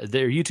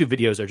their YouTube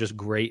videos are just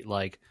great.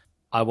 Like,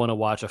 I want to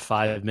watch a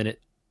 5-minute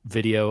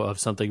video of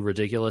something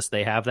ridiculous.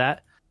 They have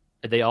that.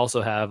 They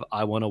also have,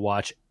 I want to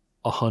watch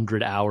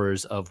 100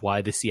 hours of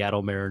why the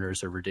Seattle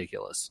Mariners are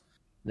ridiculous.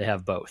 They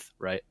have both,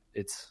 right?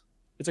 It's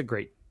a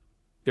great,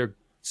 they're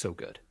so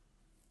good.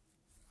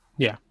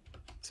 Yeah.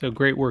 So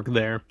great work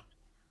there.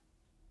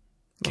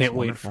 Can't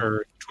wait wonderful.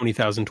 for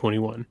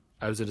 20,021.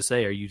 I was going to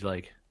say, are you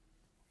like,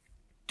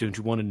 don't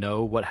you want to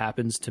know what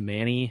happens to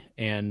Manny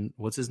and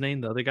what's his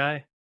name? The other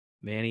guy?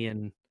 Manny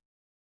and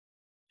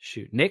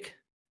Nick?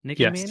 Nick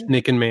Yes, and Manny?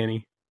 Nick and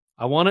Manny.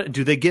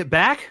 Do they get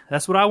back?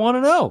 That's what I want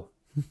to know.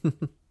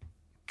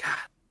 God,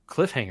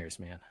 cliffhangers,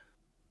 man.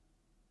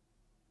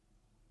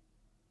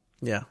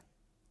 Yeah.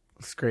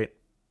 That's great.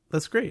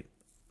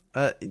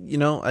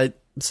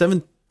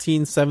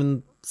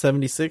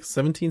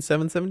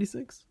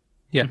 17,776?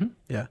 Yeah. Mm-hmm.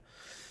 Yeah.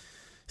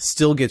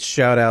 Still gets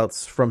shout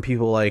outs from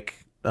people like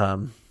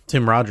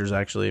Tim Rogers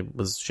actually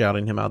was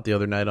shouting him out the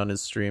other night on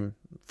his stream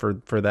for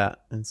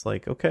that. And it's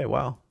like, okay,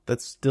 wow,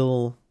 that's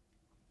still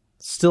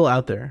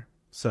out there.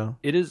 So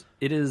It is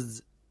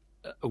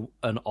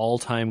an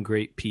all-time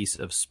great piece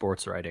of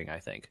sports writing, I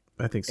think.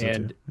 I think so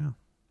And too. Yeah.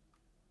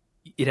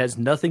 It has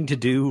nothing to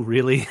do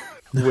really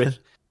with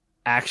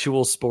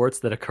actual sports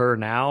that occur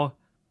now,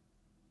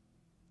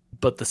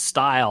 but the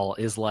style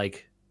is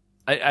like,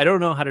 I don't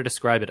know how to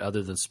describe it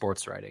other than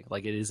sports writing.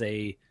 Like, it is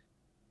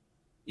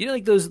You know,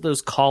 like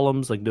those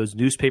columns, like those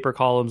newspaper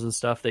columns and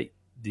stuff that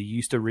you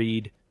used to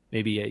read.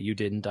 Maybe you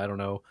didn't. I don't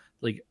know.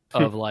 Like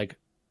of like,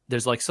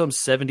 there's like some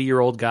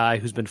 70-year-old guy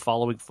who's been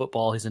following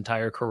football his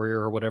entire career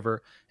or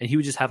whatever, and he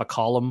would just have a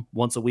column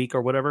once a week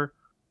or whatever.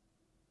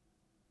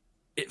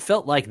 It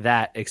felt like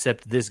that,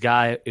 except this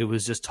guy, it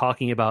was just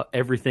talking about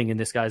everything in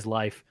this guy's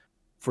life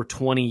for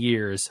 20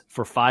 years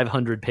for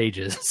 500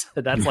 pages.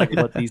 That's like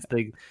what these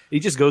things. He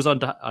just goes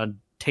on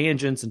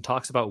tangents and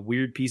talks about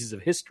weird pieces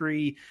of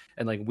history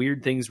and like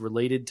weird things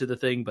related to the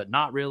thing, but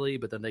not really.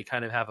 But then they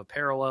kind of have a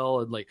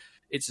parallel, and like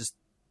it's just,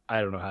 I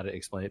don't know how to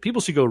explain it.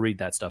 People should go read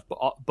that stuff, but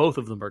both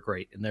of them are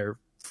great and they're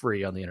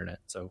free on the internet.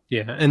 So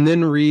yeah, and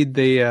then read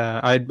the.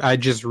 I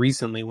just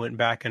recently went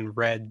back and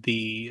read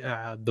the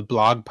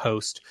blog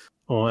post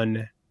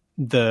on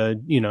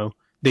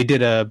they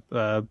did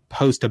a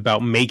post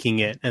about making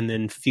it and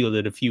then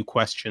fielded a few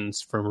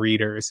questions from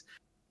readers,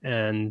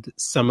 and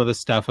some of the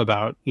stuff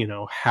about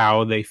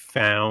how they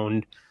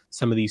found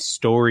some of these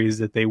stories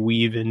that they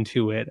weave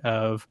into it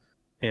of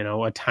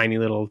a tiny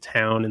little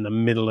town in the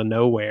middle of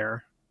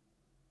nowhere.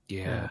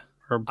 Yeah,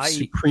 are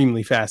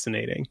supremely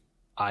fascinating.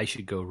 I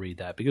should go read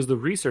that because the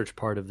research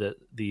part of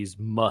these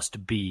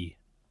must be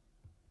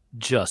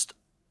just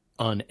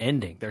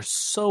unending. There's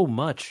so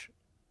much.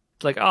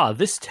 Like,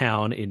 this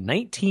town in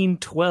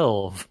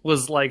 1912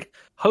 was like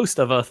host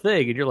of a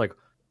thing, and you're like,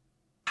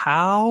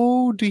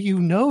 how do you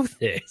know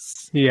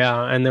this?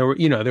 Yeah, and there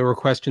were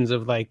questions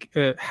of like,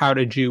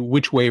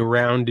 which way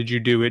around did you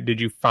do it? Did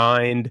you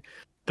find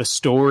the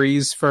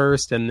stories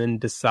first and then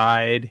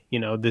decide,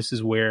 this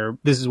is where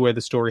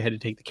the story had to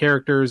take the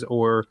characters,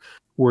 or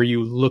were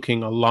you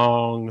looking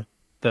along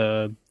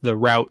the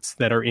routes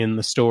that are in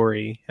the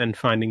story and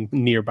finding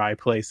nearby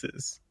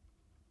places?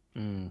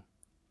 I'm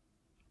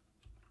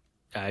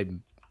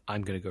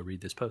going to go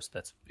read this post.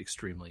 That's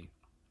extremely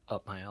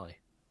up my alley.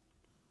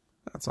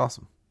 That's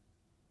awesome.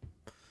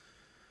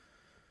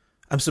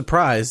 I'm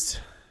surprised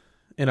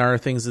in our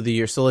things of the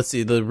year. So let's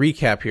see the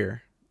recap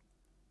here.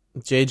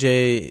 The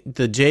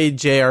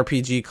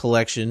JJRPG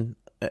collection,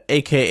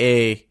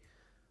 aka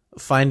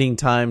finding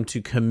time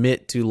to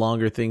commit to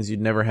longer things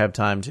you'd never have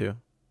time to.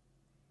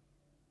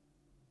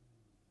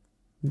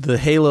 The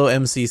Halo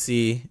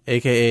MCC,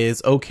 aka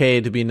it's okay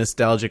to be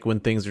nostalgic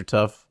when things are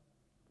tough.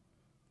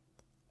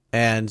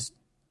 And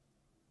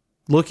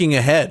looking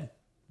ahead,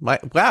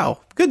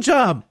 wow, good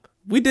job.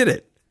 We did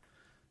it.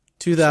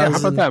 2000,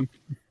 how about that?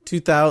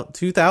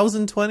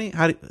 2020?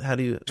 How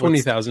do you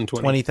 20,020.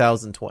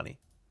 20,020.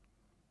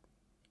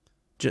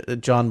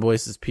 John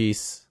Boyce's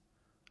piece,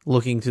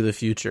 looking to the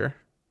future.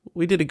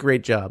 We did a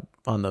great job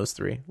on those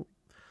three.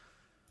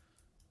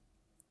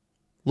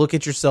 Look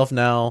at yourself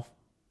now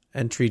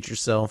and treat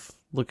yourself.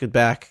 Look at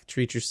back,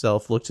 treat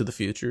yourself. Look to the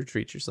future,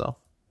 treat yourself.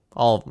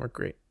 All of them are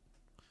great.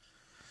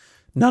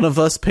 None of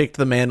us picked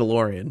The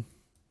Mandalorian.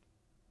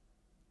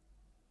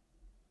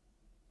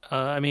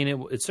 I mean,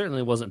 it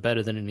certainly wasn't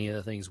better than any of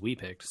the things we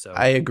picked. So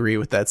I agree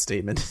with that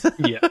statement.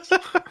 Yes.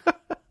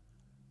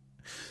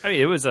 I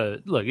mean, it was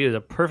a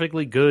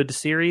perfectly good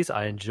series.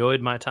 I enjoyed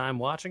my time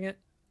watching it.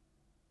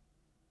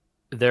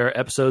 There are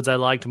episodes I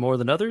liked more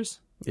than others.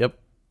 Yep.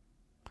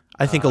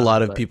 I think a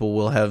lot of people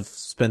will have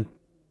spent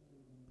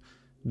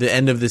the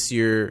end of this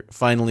year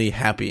finally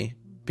happy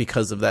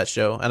because of that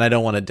show, and I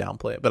don't want to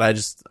downplay it, but I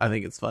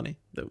think it's funny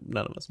that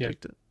none of us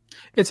picked it.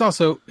 It's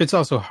also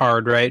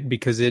hard, right?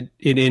 Because it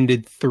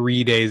ended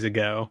 3 days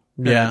ago.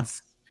 Yeah.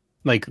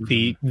 Like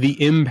the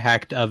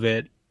impact of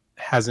it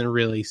hasn't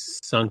really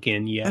sunk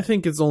in yet. I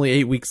think it's only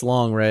 8 weeks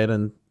long, right?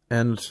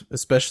 And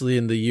especially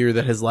in the year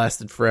that has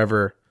lasted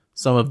forever,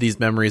 some of these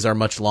memories are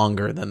much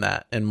longer than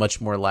that and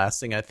much more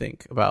lasting, I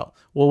think, about,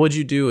 well, what'd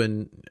you do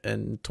in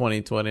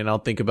 2020? And I'll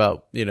think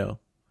about,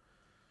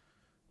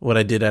 what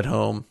I did at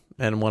home.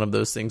 And one of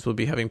those things would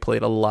be having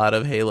played a lot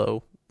of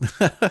Halo.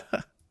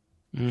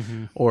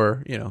 Mm-hmm.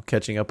 Or,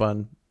 catching up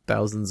on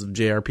thousands of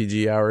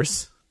JRPG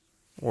hours.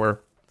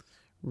 Or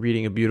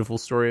reading a beautiful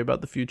story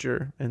about the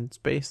future and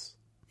space.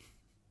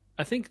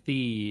 I think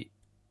the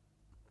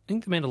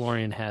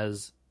Mandalorian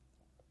has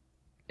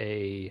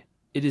it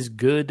is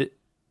good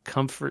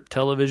comfort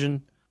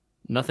television.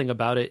 Nothing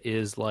about it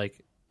is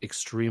like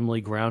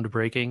extremely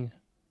groundbreaking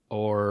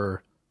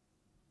or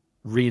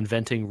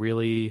reinventing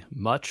really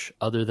much,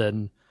 other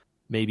than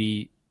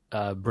maybe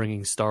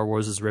bringing Star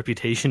Wars'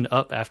 reputation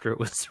up after it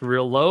was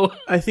real low.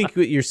 I think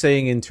what you're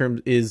saying in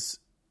terms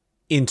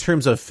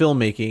of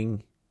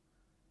filmmaking.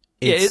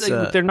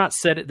 They're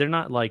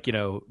not like,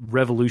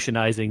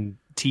 revolutionizing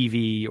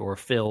TV or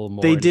film.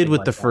 Or they did with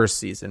like the that. First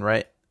season,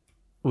 right?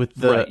 With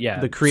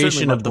the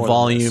creation of the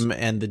volume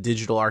and the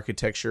digital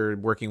architecture,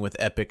 working with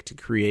Epic to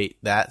create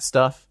that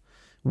stuff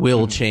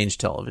will change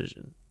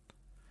television.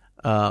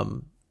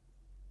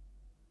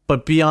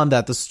 But beyond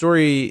that, the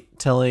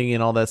storytelling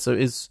and all that stuff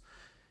is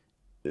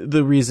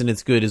the reason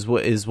it's good is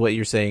what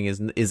you're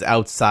saying is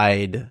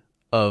outside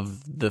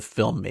of the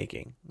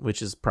filmmaking,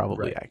 which is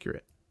probably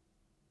accurate.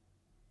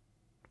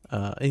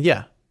 And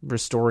yeah,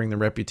 restoring the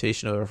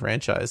reputation of a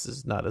franchise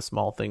is not a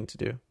small thing to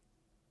do.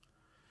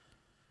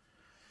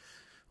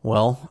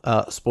 Well,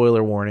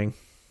 spoiler warning.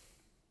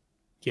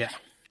 Yeah.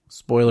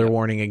 Spoiler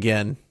warning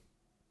again.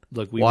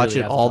 Look, we Watch really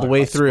it have to all the talk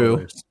way about through.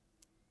 spoilers.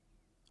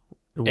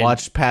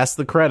 Watch past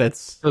the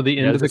credits. So the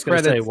Yeah, I end was of the just gonna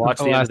say, credits. watch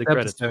the end of the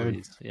credits, episode.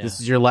 please. Yeah. This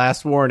is your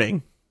last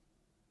warning.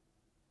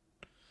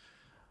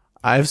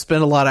 I've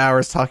spent a lot of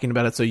hours talking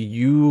about it, so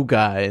you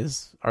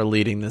guys are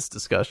leading this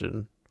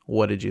discussion.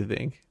 What did you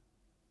think?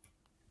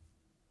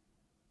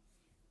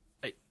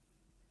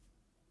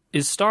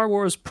 Is Star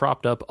Wars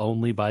propped up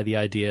only by the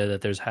idea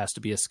that there has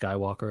to be a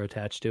Skywalker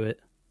attached to it?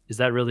 Is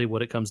that really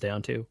what it comes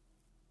down to?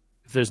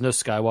 If there's no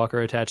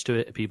Skywalker attached to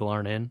it, people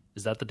aren't in?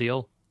 Is that the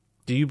deal?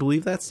 Do you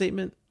believe that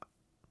statement?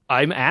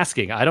 I'm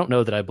asking. I don't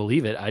know that I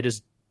believe it.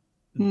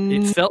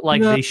 It felt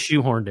like No. they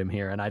shoehorned him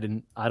here, and I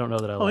don't know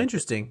that I Oh, like it.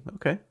 interesting.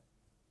 Okay.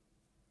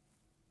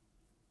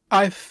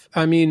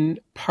 I mean,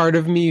 part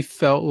of me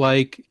felt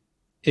like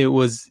it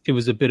was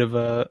a bit of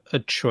a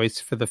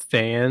choice for the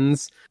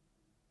fans,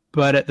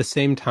 but at the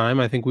same time,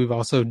 I think we've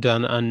also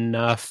done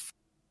enough.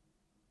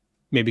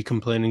 Maybe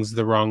complaining is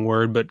the wrong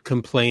word, but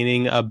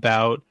complaining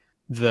about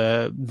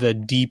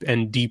the deep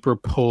and deeper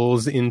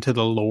pulls into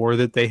the lore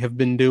that they have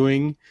been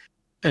doing,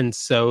 and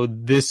so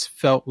this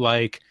felt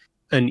like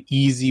an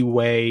easy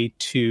way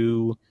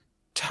to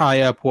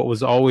tie up what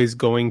was always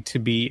going to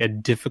be a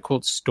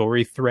difficult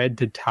story thread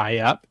to tie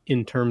up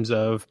in terms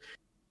of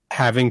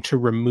having to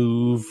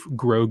remove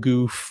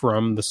Grogu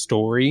from the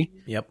story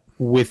Yep.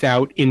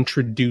 without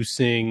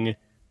introducing.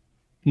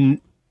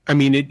 I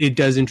mean, it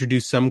does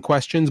introduce some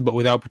questions, but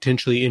without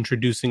potentially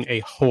introducing a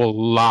whole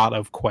lot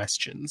of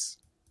questions.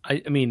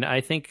 I mean,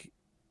 I think,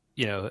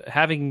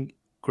 having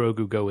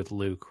Grogu go with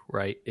Luke,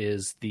 right,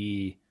 is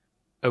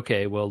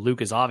okay, well,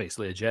 Luke is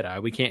obviously a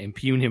Jedi. We can't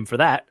impugn him for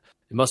that.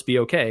 It must be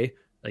okay.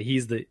 Like,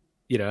 he's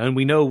and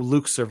we know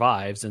Luke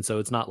survives, and so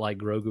it's not like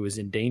Grogu is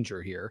in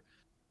danger here.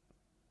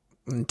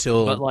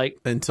 Until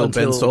Ben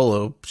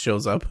Solo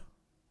shows up.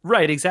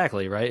 Right,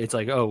 exactly, right? It's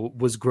like, oh,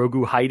 was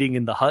Grogu hiding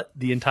in the hut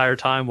the entire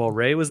time while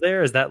Rey was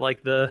there? Is that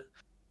like the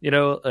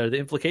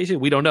implication?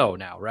 We don't know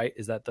now, right?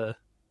 Is that the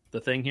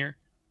thing here?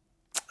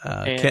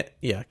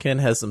 Ken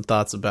has some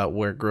thoughts about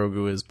where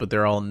Grogu is, but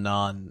they're all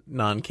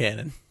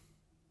non-canon.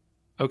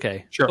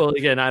 Okay, Sure. Well,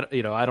 again, I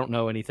don't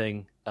know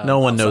anything. No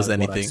one knows outside of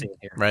what I've anything, seen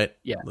here. right?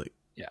 Yeah. Like,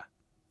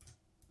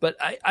 But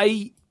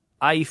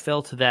I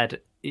felt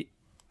that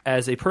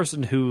as a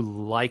person who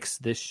likes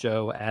this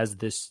show as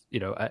this,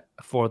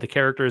 for the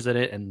characters in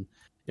it, and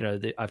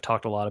I've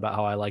talked a lot about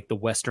how I like the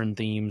Western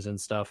themes and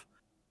stuff.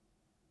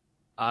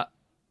 I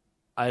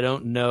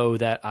don't know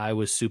that I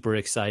was super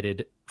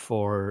excited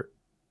for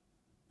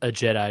a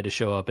Jedi to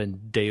show up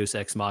and Deus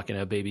Ex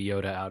Machina Baby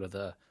Yoda out of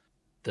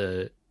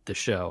the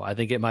show. I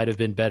think it might have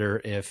been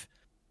better if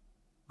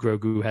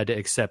Grogu had to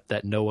accept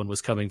that no one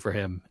was coming for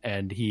him,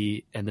 and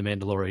he and the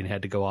Mandalorian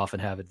had to go off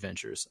and have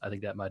adventures. I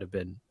think that might have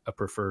been a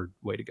preferred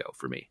way to go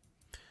for me.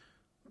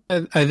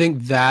 I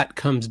think that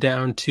comes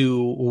down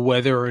to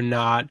whether or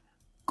not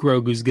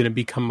Grogu's going to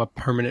become a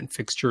permanent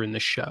fixture in the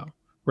show,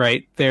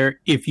 right?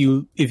 If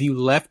you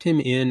left him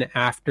in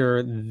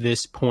after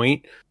this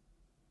point,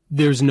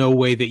 there's no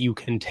way that you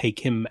can take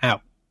him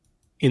out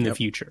in the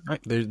future.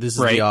 Right? this is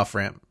Right. the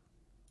off-ramp.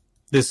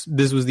 This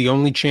was the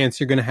only chance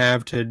you're going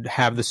to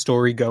have the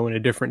story go in a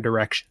different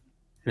direction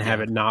and have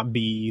it not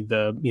be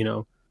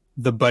the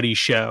buddy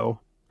show,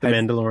 the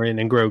Mandalorian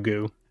and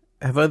Grogu.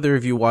 Have either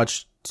of you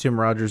watched Tim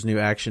Rogers' new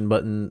action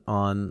button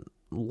on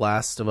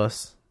Last of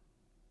Us?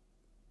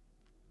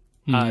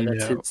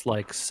 That's No. its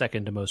like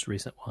second to most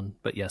recent one,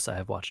 but yes, I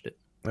have watched it.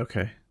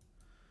 Okay.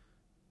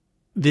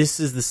 This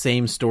is the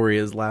same story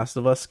as Last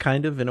of Us,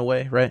 kind of, in a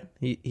way, right?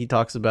 He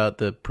talks about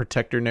the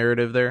protector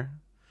narrative there,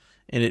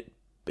 and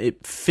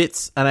it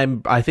fits,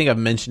 and I think I've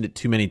mentioned it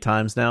too many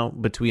times now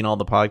between all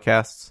the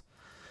podcasts,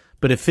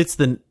 but it fits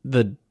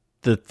the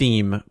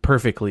theme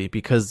perfectly,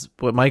 because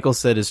what Michael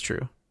said is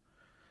true.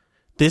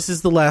 This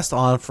is the last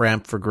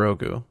off-ramp for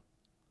Grogu,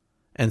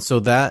 and so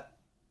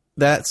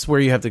that's where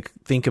you have to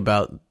think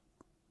about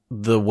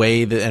the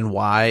way that and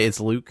why it's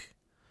Luke,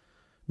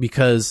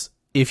 because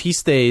if he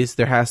stays,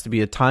 there has to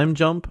be a time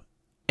jump,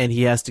 and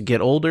he has to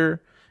get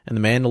older, and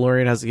the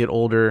Mandalorian has to get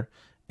older,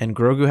 and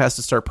Grogu has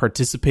to start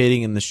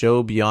participating in the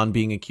show beyond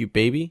being a cute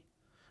baby.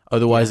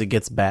 Otherwise, it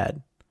gets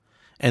bad.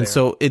 And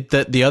so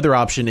the other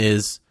option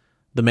is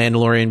the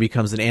Mandalorian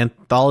becomes an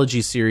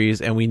anthology series,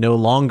 and we no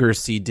longer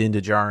see Din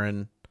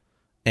Djarin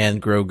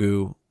and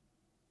Grogu.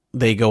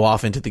 They go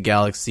off into the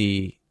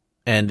galaxy,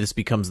 and this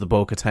becomes the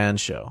Bo-Katan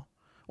show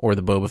or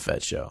the Boba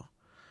Fett show,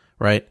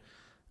 right?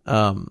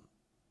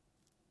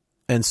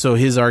 And so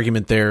his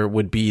argument there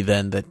would be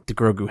then that the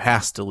Grogu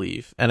has to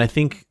leave. And I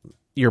think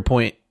your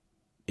point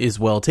is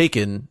well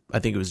taken. I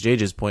think it was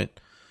JJ's point.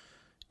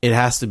 It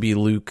has to be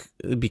Luke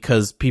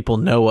because people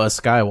know a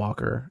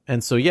Skywalker.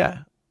 And so,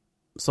 yeah,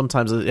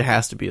 sometimes it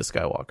has to be a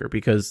Skywalker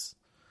because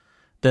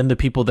then the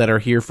people that are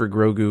here for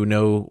Grogu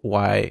know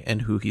why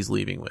and who he's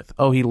leaving with.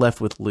 Oh, he left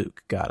with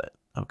Luke. Got it.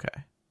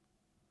 Okay.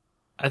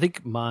 I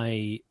think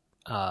I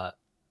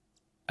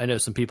know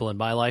some people in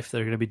my life that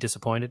are going to be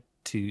disappointed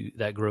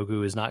that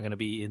Grogu is not going to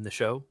be in the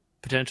show.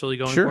 potentially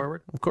going Sure.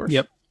 forward. Of course.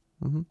 Yep.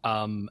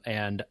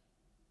 And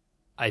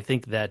I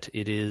think that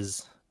it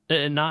is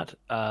not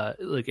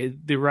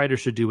the writers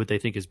should do what they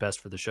think is best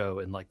for the show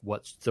and like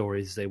what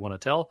stories they want to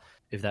tell.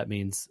 If that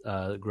means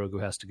Grogu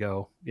has to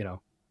go,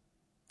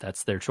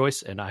 that's their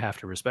choice, and I have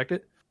to respect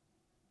it.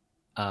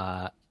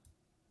 I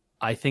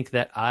think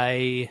that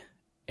I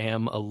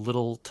am a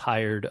little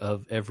tired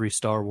of every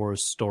Star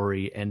Wars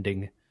story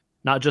ending,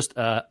 not just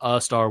a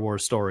Star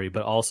Wars story,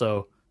 but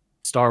also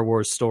Star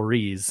Wars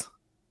stories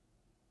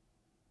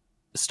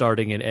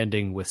starting and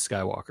ending with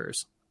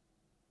Skywalkers.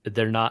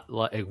 They're not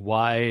like,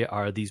 why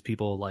are these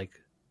people like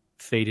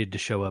fated to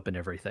show up in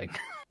everything?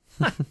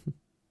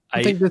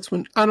 I think this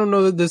one, I don't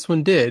know that this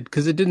one did,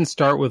 because it didn't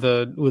start with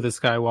a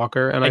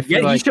Skywalker, and I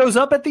feel he shows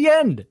up at the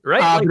end,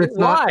 right? but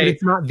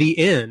it's not the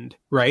end,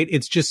 right?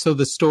 It's just so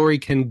the story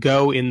can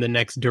go in the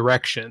next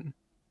direction,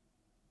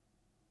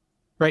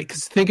 right?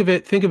 Because think of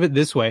it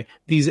this way: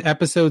 these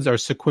episodes are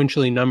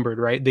sequentially numbered,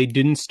 right? They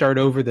didn't start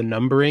over the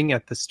numbering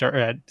at the start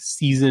at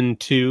season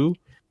 2.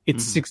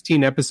 It's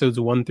 16 episodes,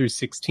 1 through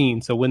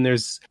 16. So when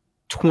there's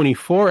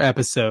 24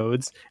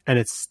 episodes and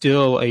it's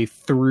still a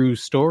through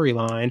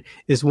storyline,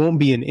 this won't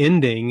be an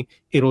ending.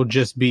 It'll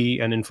just be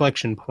an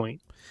inflection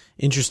point.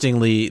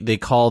 Interestingly, they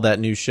call that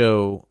new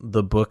show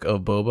The Book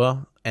of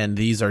Boba, and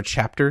these are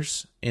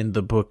chapters in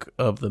the Book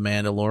of the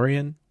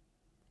Mandalorian.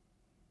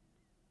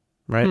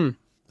 Right?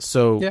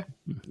 So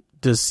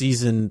does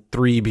season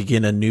 3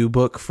 begin a new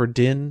book for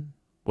Din?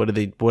 How do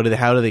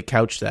they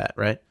couch that,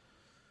 right?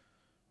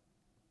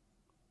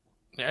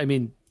 I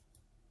mean,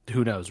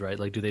 who knows, right?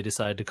 Like, do they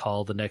decide to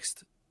call the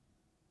next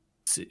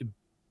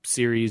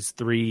series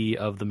 3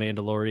 of The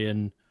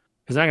Mandalorian?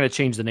 Because they're not going to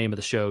change the name of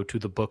the show to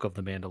The Book of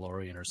the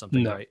Mandalorian or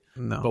something, right?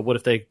 No. But what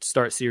if they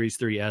start series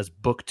 3 as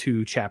Book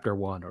 2, Chapter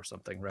 1 or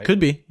something, right? Could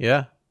be,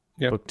 yeah.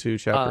 Yep. Book 2,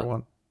 Chapter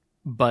 1.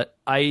 But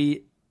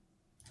I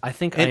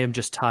think I am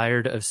just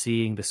tired of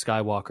seeing the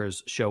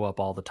Skywalkers show up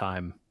all the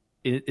time,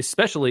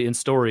 especially in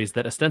stories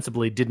that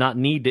ostensibly did not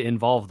need to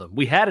involve them.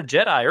 We had a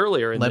Jedi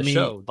earlier in the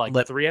show,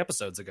 3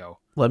 episodes ago.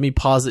 Let me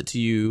posit to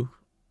you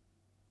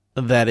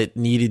that it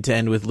needed to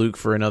end with Luke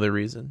for another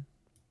reason.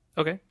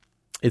 Okay.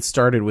 It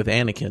started with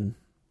Anakin.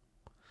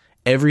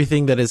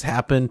 Everything that has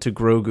happened to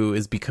Grogu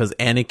is because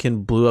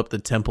Anakin blew up the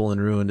temple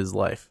and ruined his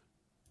life.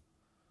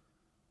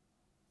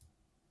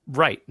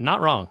 Right.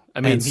 Not wrong.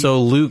 I mean,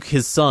 so Luke,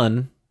 his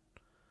son,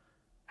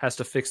 has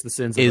to fix the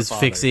sins of the is father.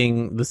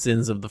 fixing the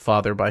sins of the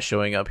father by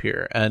showing up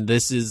here. And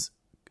this is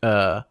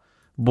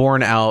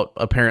borne out,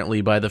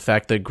 apparently, by the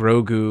fact that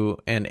Grogu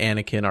and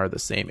Anakin are the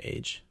same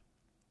age.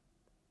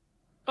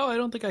 Oh, I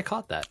don't think I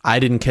caught that. I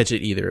didn't catch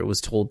it either. It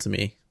was told to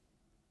me.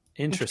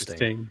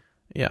 Interesting.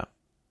 Yeah.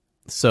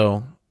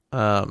 So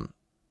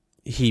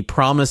he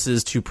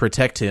promises to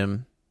protect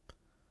him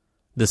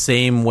the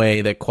same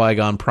way that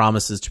Qui-Gon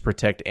promises to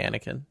protect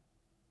Anakin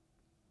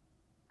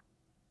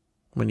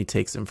when he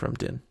takes him from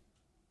Din.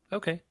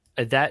 Okay.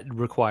 That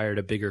required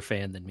a bigger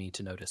fan than me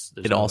to notice.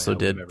 It also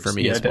did for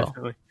me as well.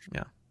 Definitely.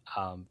 Yeah.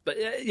 But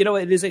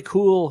it is a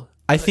cool.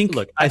 I think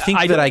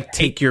that I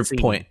take your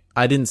point.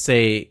 I don't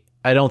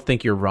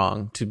think you're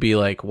wrong to be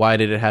like, why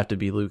did it have to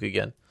be Luke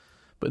again?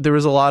 But there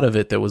was a lot of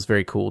it that was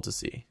very cool to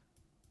see.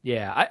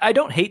 Yeah, I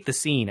don't hate the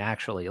scene,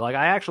 actually. Like,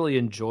 I actually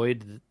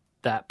enjoyed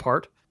that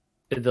part.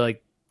 The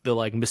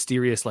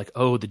mysterious, like,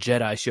 oh, the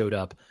Jedi showed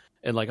up.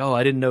 And like, oh,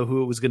 I didn't know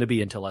who it was going to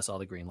be until I saw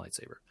the green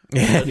lightsaber.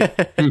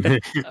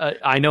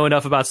 I know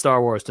enough about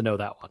Star Wars to know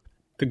that one.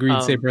 The green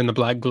saber and the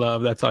black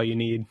glove, that's all you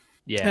need.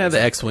 Yeah,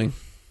 the X-Wing.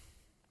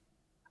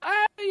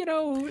 I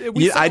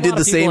did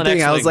the same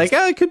thing. I was like,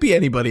 it could be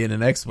anybody in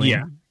an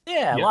X-Wing.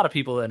 Yeah, a lot of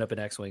people end up in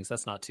X-Wings.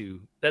 That's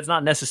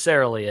not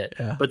necessary it.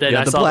 Yeah. But then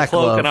I saw the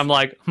cloak glove. And I'm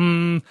like,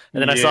 And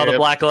then I saw the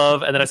black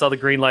glove, and then I saw the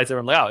green lightsaber.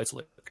 I'm like, oh, it's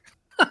Luke.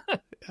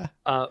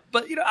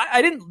 But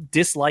I didn't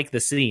dislike the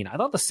scene. I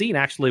thought the scene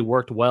actually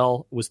worked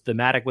well. Was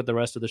thematic with the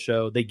rest of the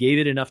show. They gave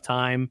it enough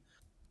time,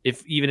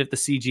 even if the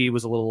CG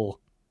was a little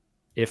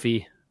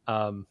iffy.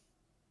 I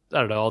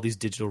don't know. All these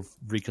digital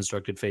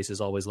reconstructed faces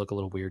always look a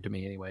little weird to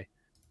me, anyway.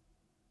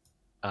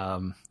 I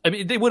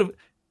mean, they would have.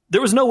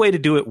 There was no way to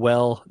do it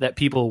well that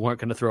people weren't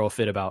going to throw a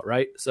fit about,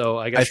 right? So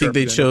I think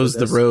they chose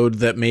the road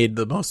that made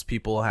the most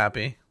people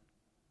happy.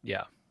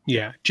 Yeah.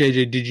 Yeah.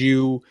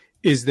 JJ,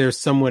 is there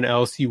someone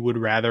else you would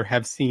rather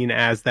have seen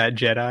as that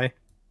Jedi?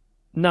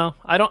 No,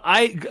 I don't.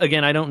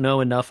 I don't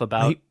know enough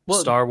about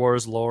Star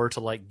Wars lore to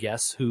like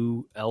guess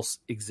who else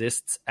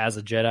exists as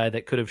a Jedi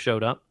that could have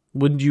showed up.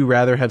 Wouldn't you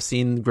rather have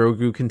seen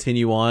Grogu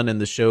continue on and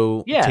the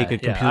show take a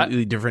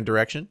completely different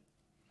direction?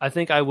 I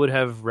think I would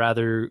have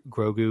rather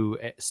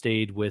Grogu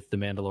stayed with the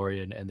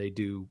Mandalorian and they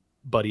do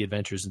buddy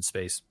adventures in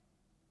space.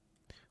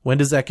 When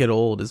does that get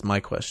old is my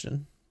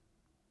question.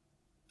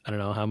 I don't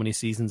know how many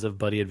seasons of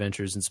buddy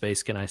adventures in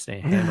space can I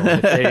handle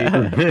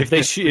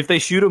if they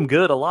shoot them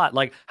good a lot.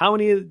 Like how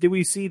many did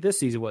we see this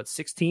season? What,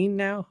 16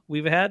 now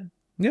we've had?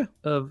 Yeah.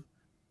 Of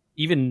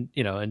even,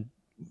 and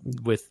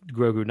with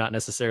Grogu not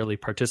necessarily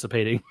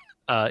participating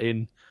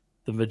in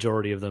the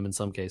majority of them in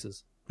some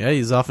cases. Yeah,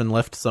 he's often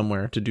left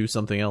somewhere to do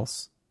something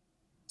else.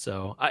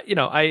 So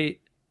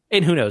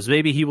and who knows?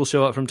 Maybe he will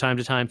show up from time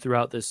to time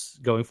throughout this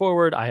going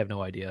forward. I have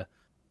no idea.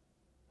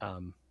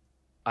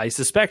 I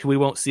suspect we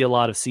won't see a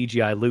lot of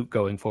CGI Luke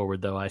going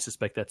forward, though. I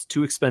suspect that's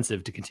too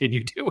expensive to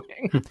continue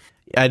doing.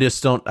 I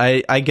just don't.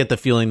 I get the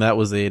feeling that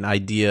was an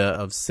idea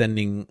of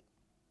sending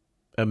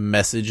a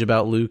message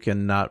about Luke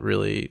and not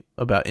really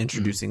about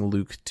introducing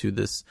Luke to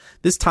this.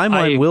 This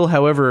timeline will,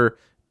 however,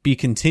 be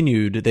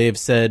continued. They have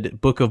said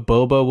Book of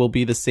Boba will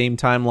be the same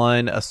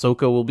timeline.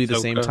 Ahsoka will be the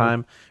same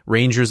time.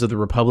 Rangers of the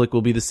Republic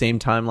will be the same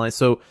timeline.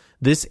 So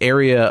this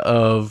area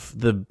of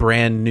the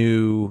brand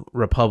new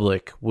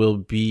Republic will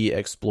be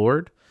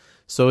explored.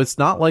 So it's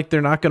not like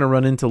they're not going to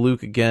run into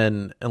Luke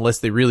again unless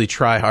they really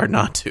try hard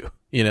not to,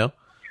 you know?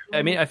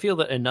 I mean, I feel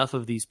that enough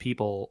of these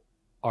people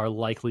are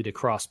likely to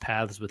cross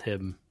paths with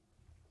him,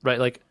 right?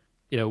 Like,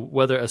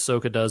 whether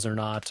Ahsoka does or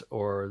not,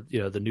 or,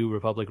 the New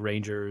Republic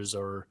Rangers,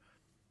 or,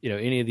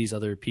 any of these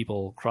other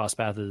people cross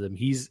paths with him.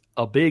 He's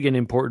a big and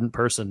important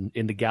person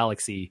in the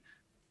galaxy.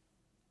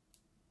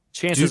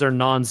 Chances are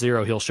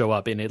non-zero he'll show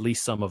up in at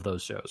least some of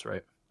those shows,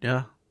 right?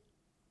 Yeah.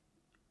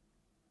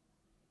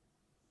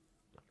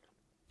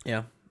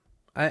 Yeah.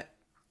 I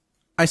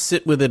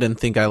sit with it and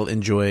think I'll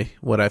enjoy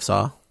what I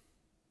saw.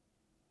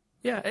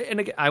 Yeah, and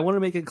again, I want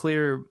to make it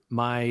clear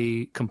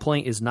my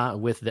complaint is not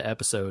with the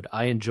episode.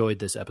 I enjoyed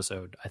this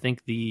episode. I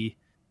think the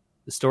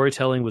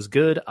storytelling was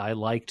good. I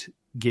liked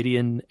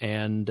Gideon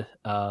and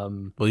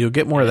well, you'll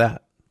get more of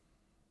that.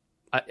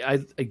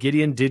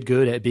 Gideon did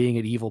good at being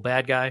an evil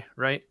bad guy,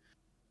 right?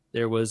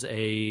 There was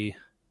I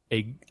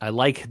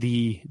like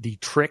the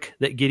trick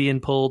that Gideon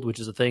pulled, which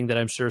is a thing that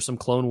I'm sure some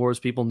Clone Wars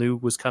people knew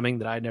was coming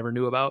that I never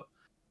knew about.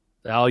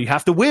 Oh, you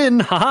have to win.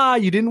 Haha,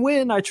 you didn't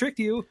win. I tricked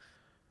you.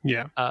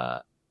 Yeah.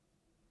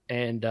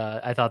 And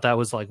I thought that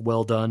was like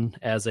well done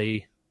as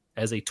a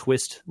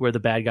twist where the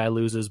bad guy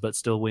loses but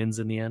still wins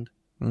in the end.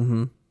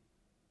 Mm-hmm.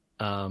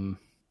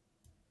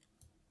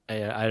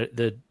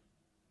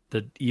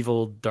 The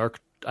evil dark.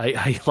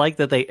 I like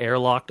that they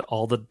airlocked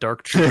all the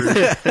dark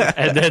troopers,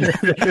 and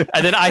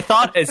then I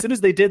thought as soon as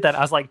they did that,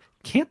 I was like,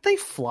 can't they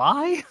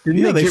fly?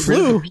 Didn't they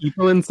flew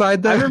people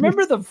inside there? I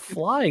remember them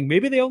flying.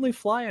 Maybe they only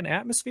fly in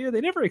atmosphere.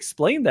 They never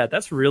explained that.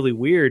 That's really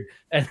weird.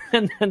 And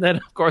then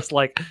of course,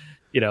 like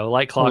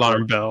clockwork,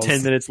 alarm bells.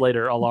 10 minutes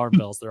later, alarm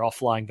bells. They're all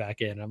flying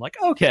back in. I'm like,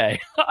 okay,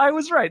 I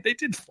was right. They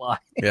did fly.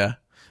 Yeah.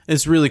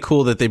 It's really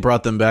cool that they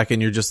brought them back,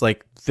 and you're just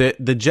like, the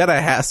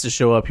Jedi has to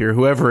show up here,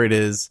 whoever it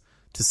is,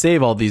 to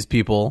save all these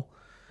people.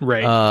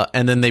 Right.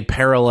 And then they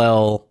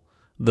parallel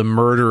the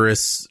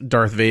murderous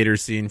Darth Vader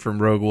scene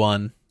from Rogue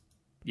One.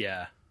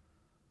 Yeah.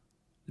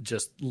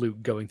 Just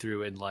Luke going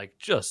through and like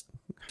just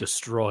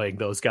destroying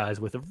those guys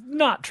with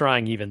not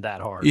trying even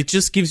that hard. It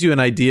just gives you an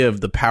idea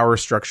of the power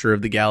structure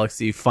of the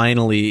galaxy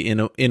finally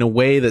in a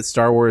way that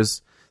Star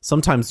Wars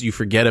sometimes you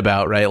forget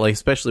about, right? Like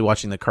especially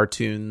watching the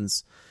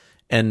cartoons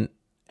and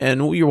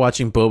you're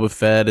watching Boba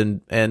Fett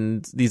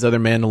and these other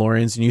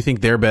Mandalorians, and you think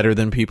they're better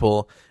than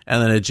people,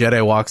 and then a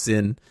Jedi walks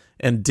in,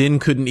 and Din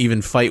couldn't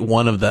even fight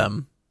one of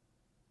them.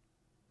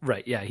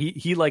 Right, yeah.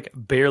 He like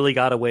barely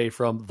got away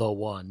from the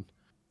one.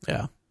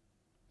 Yeah.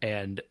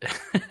 And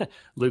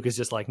Luke is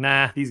just like,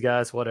 nah, these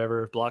guys,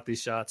 whatever. Block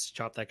these shots,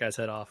 chop that guy's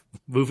head off.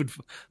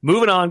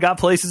 Moving on, got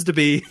places to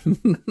be.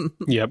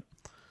 Yep.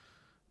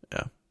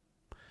 Yeah.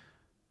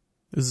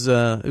 It was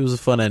a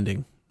fun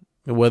ending.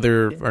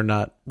 Whether or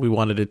not we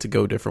wanted it to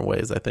go different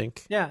ways, I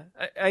think. Yeah,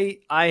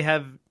 I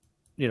have,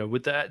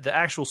 with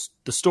the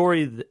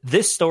story,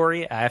 this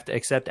story, I have to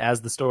accept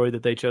as the story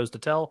that they chose to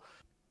tell,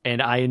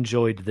 and I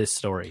enjoyed this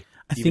story,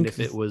 even if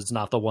it was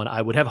not the one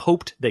I would have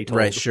hoped they told.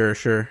 Right,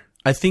 sure.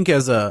 I think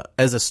as a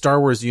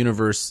Star Wars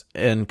universe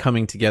and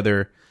coming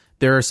together,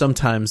 there are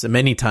sometimes,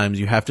 many times,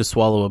 you have to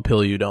swallow a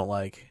pill you don't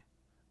like.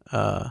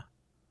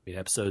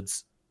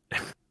 Episodes.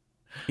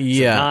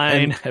 Yeah,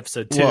 9,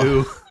 episode 2.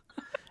 Well,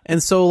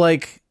 and so,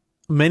 like,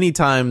 many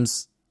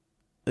times,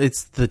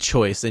 it's the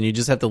choice, and you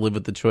just have to live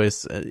with the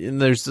choice.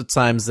 And there's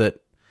times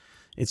that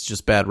it's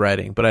just bad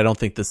writing, but I don't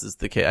think this is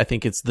the case. I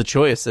think it's the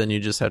choice, and you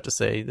just have to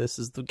say, this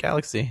is the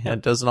galaxy. And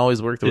it doesn't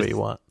always work the way you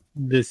want.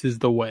 This is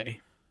the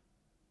way.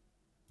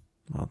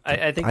 Well,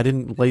 I think I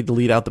didn't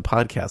lead out the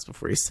podcast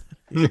before you said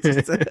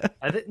it.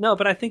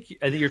 I think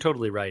you're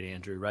totally right,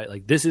 Andrew, right?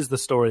 Like, this is the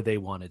story they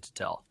wanted to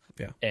tell.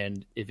 Yeah.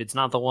 And if it's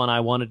not the one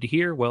I wanted to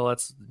hear, well,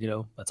 that's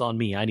on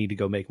me. I need to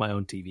go make my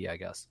own TV, I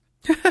guess.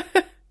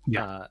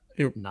 Yeah.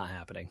 Not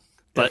happening.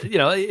 But,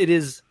 it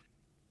is,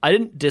 I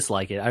didn't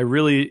dislike it.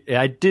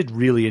 I did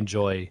really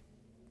enjoy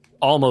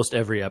almost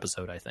every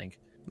episode, I think.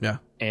 Yeah.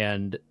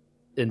 And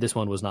this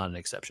one was not an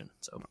exception.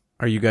 So,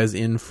 are you guys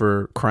in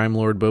for Crime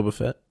Lord Boba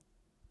Fett?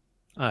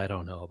 I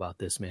don't know about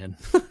this, man.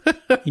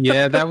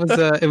 Yeah, that was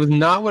it was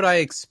not what I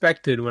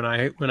expected when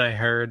I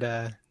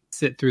heard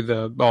sit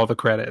through all the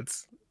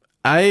credits.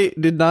 I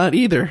did not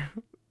either.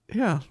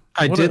 Yeah.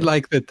 I did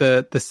like that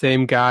the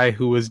same guy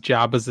who was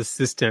Jabba's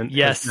assistant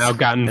has now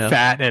gotten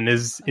fat and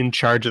is in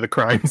charge of the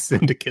crime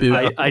syndicate.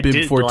 I Bib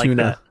did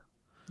Fortuna. like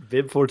that.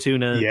 Bib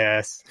Fortuna.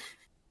 Yes.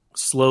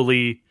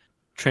 Slowly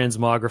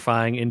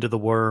transmogrifying into the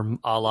worm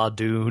a la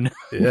Dune.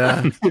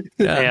 Yeah.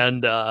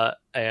 Yeah.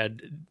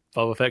 and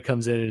Boba Fett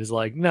comes in and is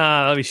like,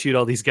 "Nah, let me shoot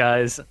all these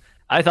guys."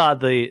 I thought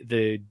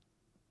the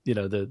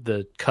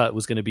cut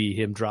was going to be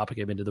him dropping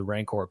him into the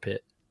Rancor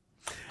pit.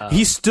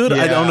 He stood.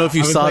 I don't know if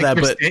you saw that,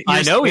 but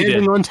I know he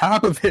did. On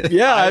top of it.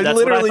 yeah, I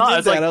literally I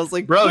did that. like, I was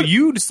like, bro,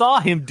 you saw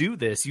him do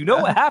this. You know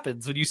what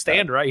happens when you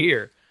stand right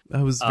here.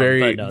 I was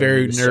very no,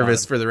 very just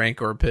nervous shot him. for the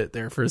Rancor pit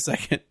there for a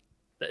second.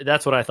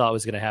 That's what I thought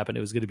was going to happen.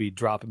 It was going to be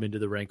drop him into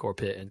the Rancor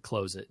pit and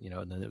close it,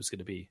 and then it was going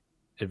to be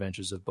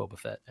Adventures of Boba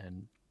Fett.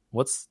 And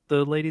what's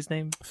the lady's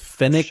name?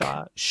 Fennec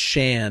Shot.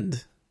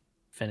 Shand.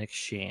 Fennec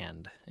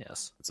Shand.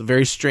 Yes. It's a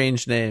very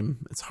strange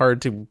name. It's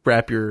hard to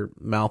wrap your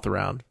mouth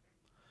around.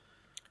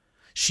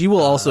 She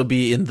will also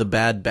be in the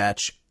Bad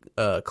Batch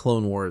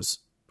Clone Wars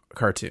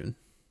cartoon.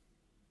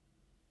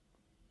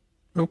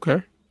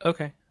 Okay.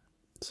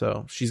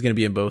 So she's going to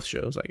be in both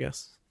shows, I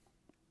guess.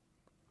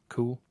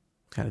 Cool.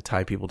 Kind of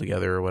tie people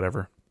together or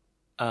whatever.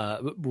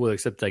 Well,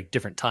 except like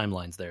different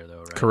timelines there, though,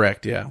 right?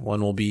 Correct, yeah.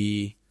 One will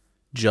be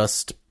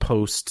just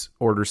post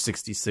Order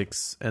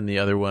 66, and the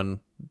other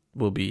one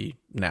will be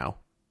now.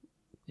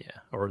 Yeah,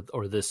 or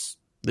this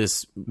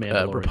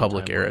Mandalorian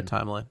Republic era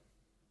timeline.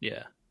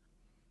 Yeah.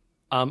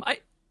 I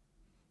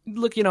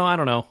look, I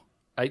don't know.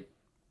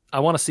 I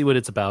want to see what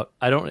it's about.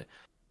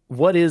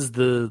 What is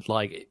the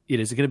like?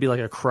 Is it going to be like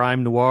a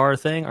crime noir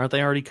thing? Aren't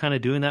they already kind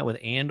of doing that with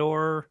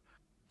Andor?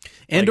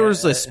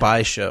 Andor's a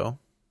spy show.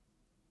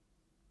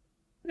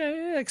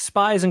 Yeah, like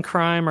spies and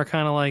crime are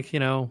kind of like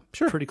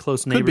Sure. pretty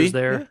close Could neighbors be.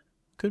 there. Yeah,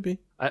 could be.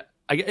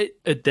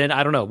 Then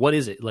I don't know. What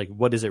is it like?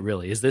 What is it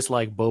really? Is this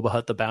like Boba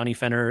Hutt the Bounty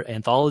Fenner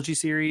anthology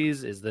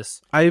series? Is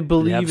this? I Do they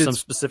believe have it's some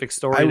specific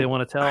story they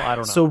want to tell. I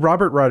don't know. So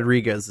Robert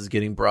Rodriguez is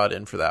getting brought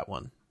in for that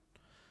one,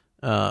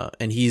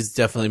 and he's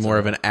definitely more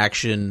of an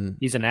action.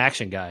 He's an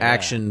action guy.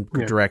 Yeah.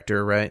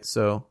 Director, right?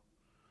 So,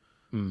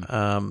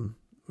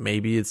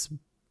 maybe it's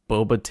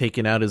Boba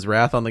taking out his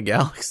wrath on the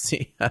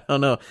galaxy. I don't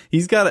know.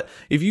 He's got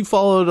if you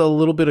followed a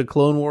little bit of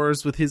Clone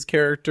Wars with his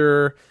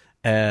character,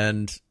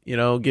 and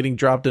getting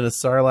dropped in a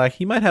Sarlacc,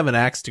 he might have an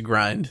axe to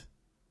grind.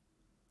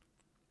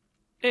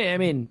 Hey, I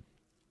mean,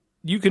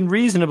 you can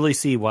reasonably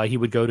see why he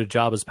would go to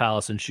Jabba's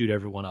palace and shoot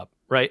everyone up,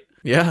 right?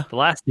 Yeah, The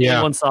last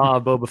anyone saw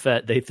Boba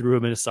Fett, they threw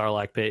him in a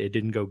Sarlacc pit. It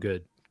didn't go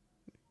good.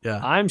 yeah.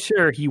 I'm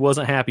sure he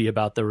wasn't happy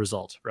about the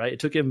result, right? It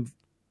took him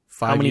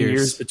 5 how many years.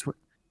 years between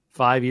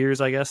 5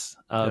 years, I guess,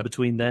 Yep.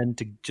 between then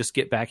to just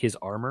get back his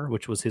armor,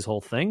 which was his whole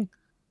thing.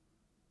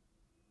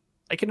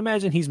 I can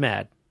imagine he's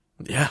mad.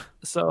 Yeah,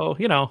 So,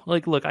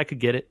 look, I could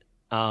get it.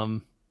 I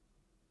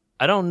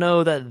don't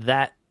know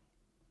that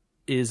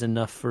is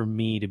enough for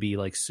me to be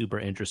like super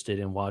interested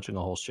in watching a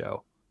whole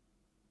show.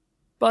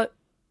 But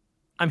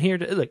I'm here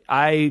to look.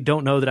 I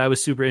don't know that I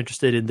was super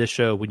interested in this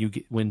show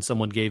when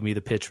someone gave me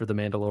the pitch for The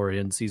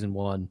Mandalorian season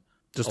 1.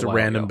 just a while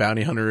random ago.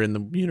 bounty hunter in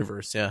the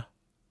universe. Yeah,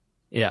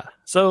 Yeah.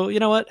 So, you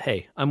know what?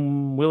 Hey,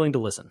 I'm willing to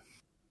listen.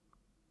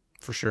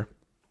 for sure.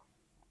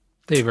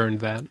 They've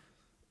earned that.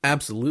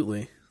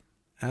 Absolutely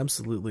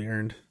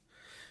earned.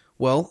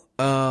 Well,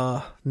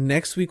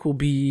 next week will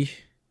be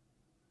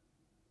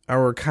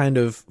our kind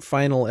of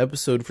final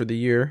episode for the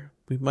year.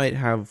 We might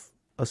have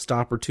a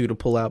stop or two to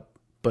pull out,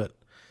 but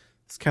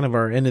it's kind of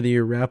our end of the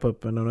year wrap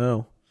up. I don't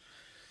know.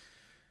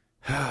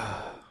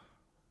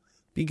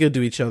 Be good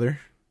to each other.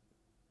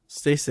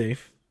 Stay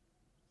safe.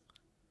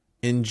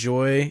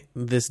 Enjoy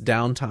this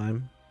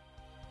downtime.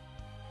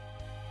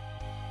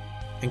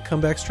 And come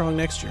back strong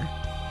next year.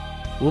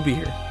 We'll be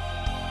here.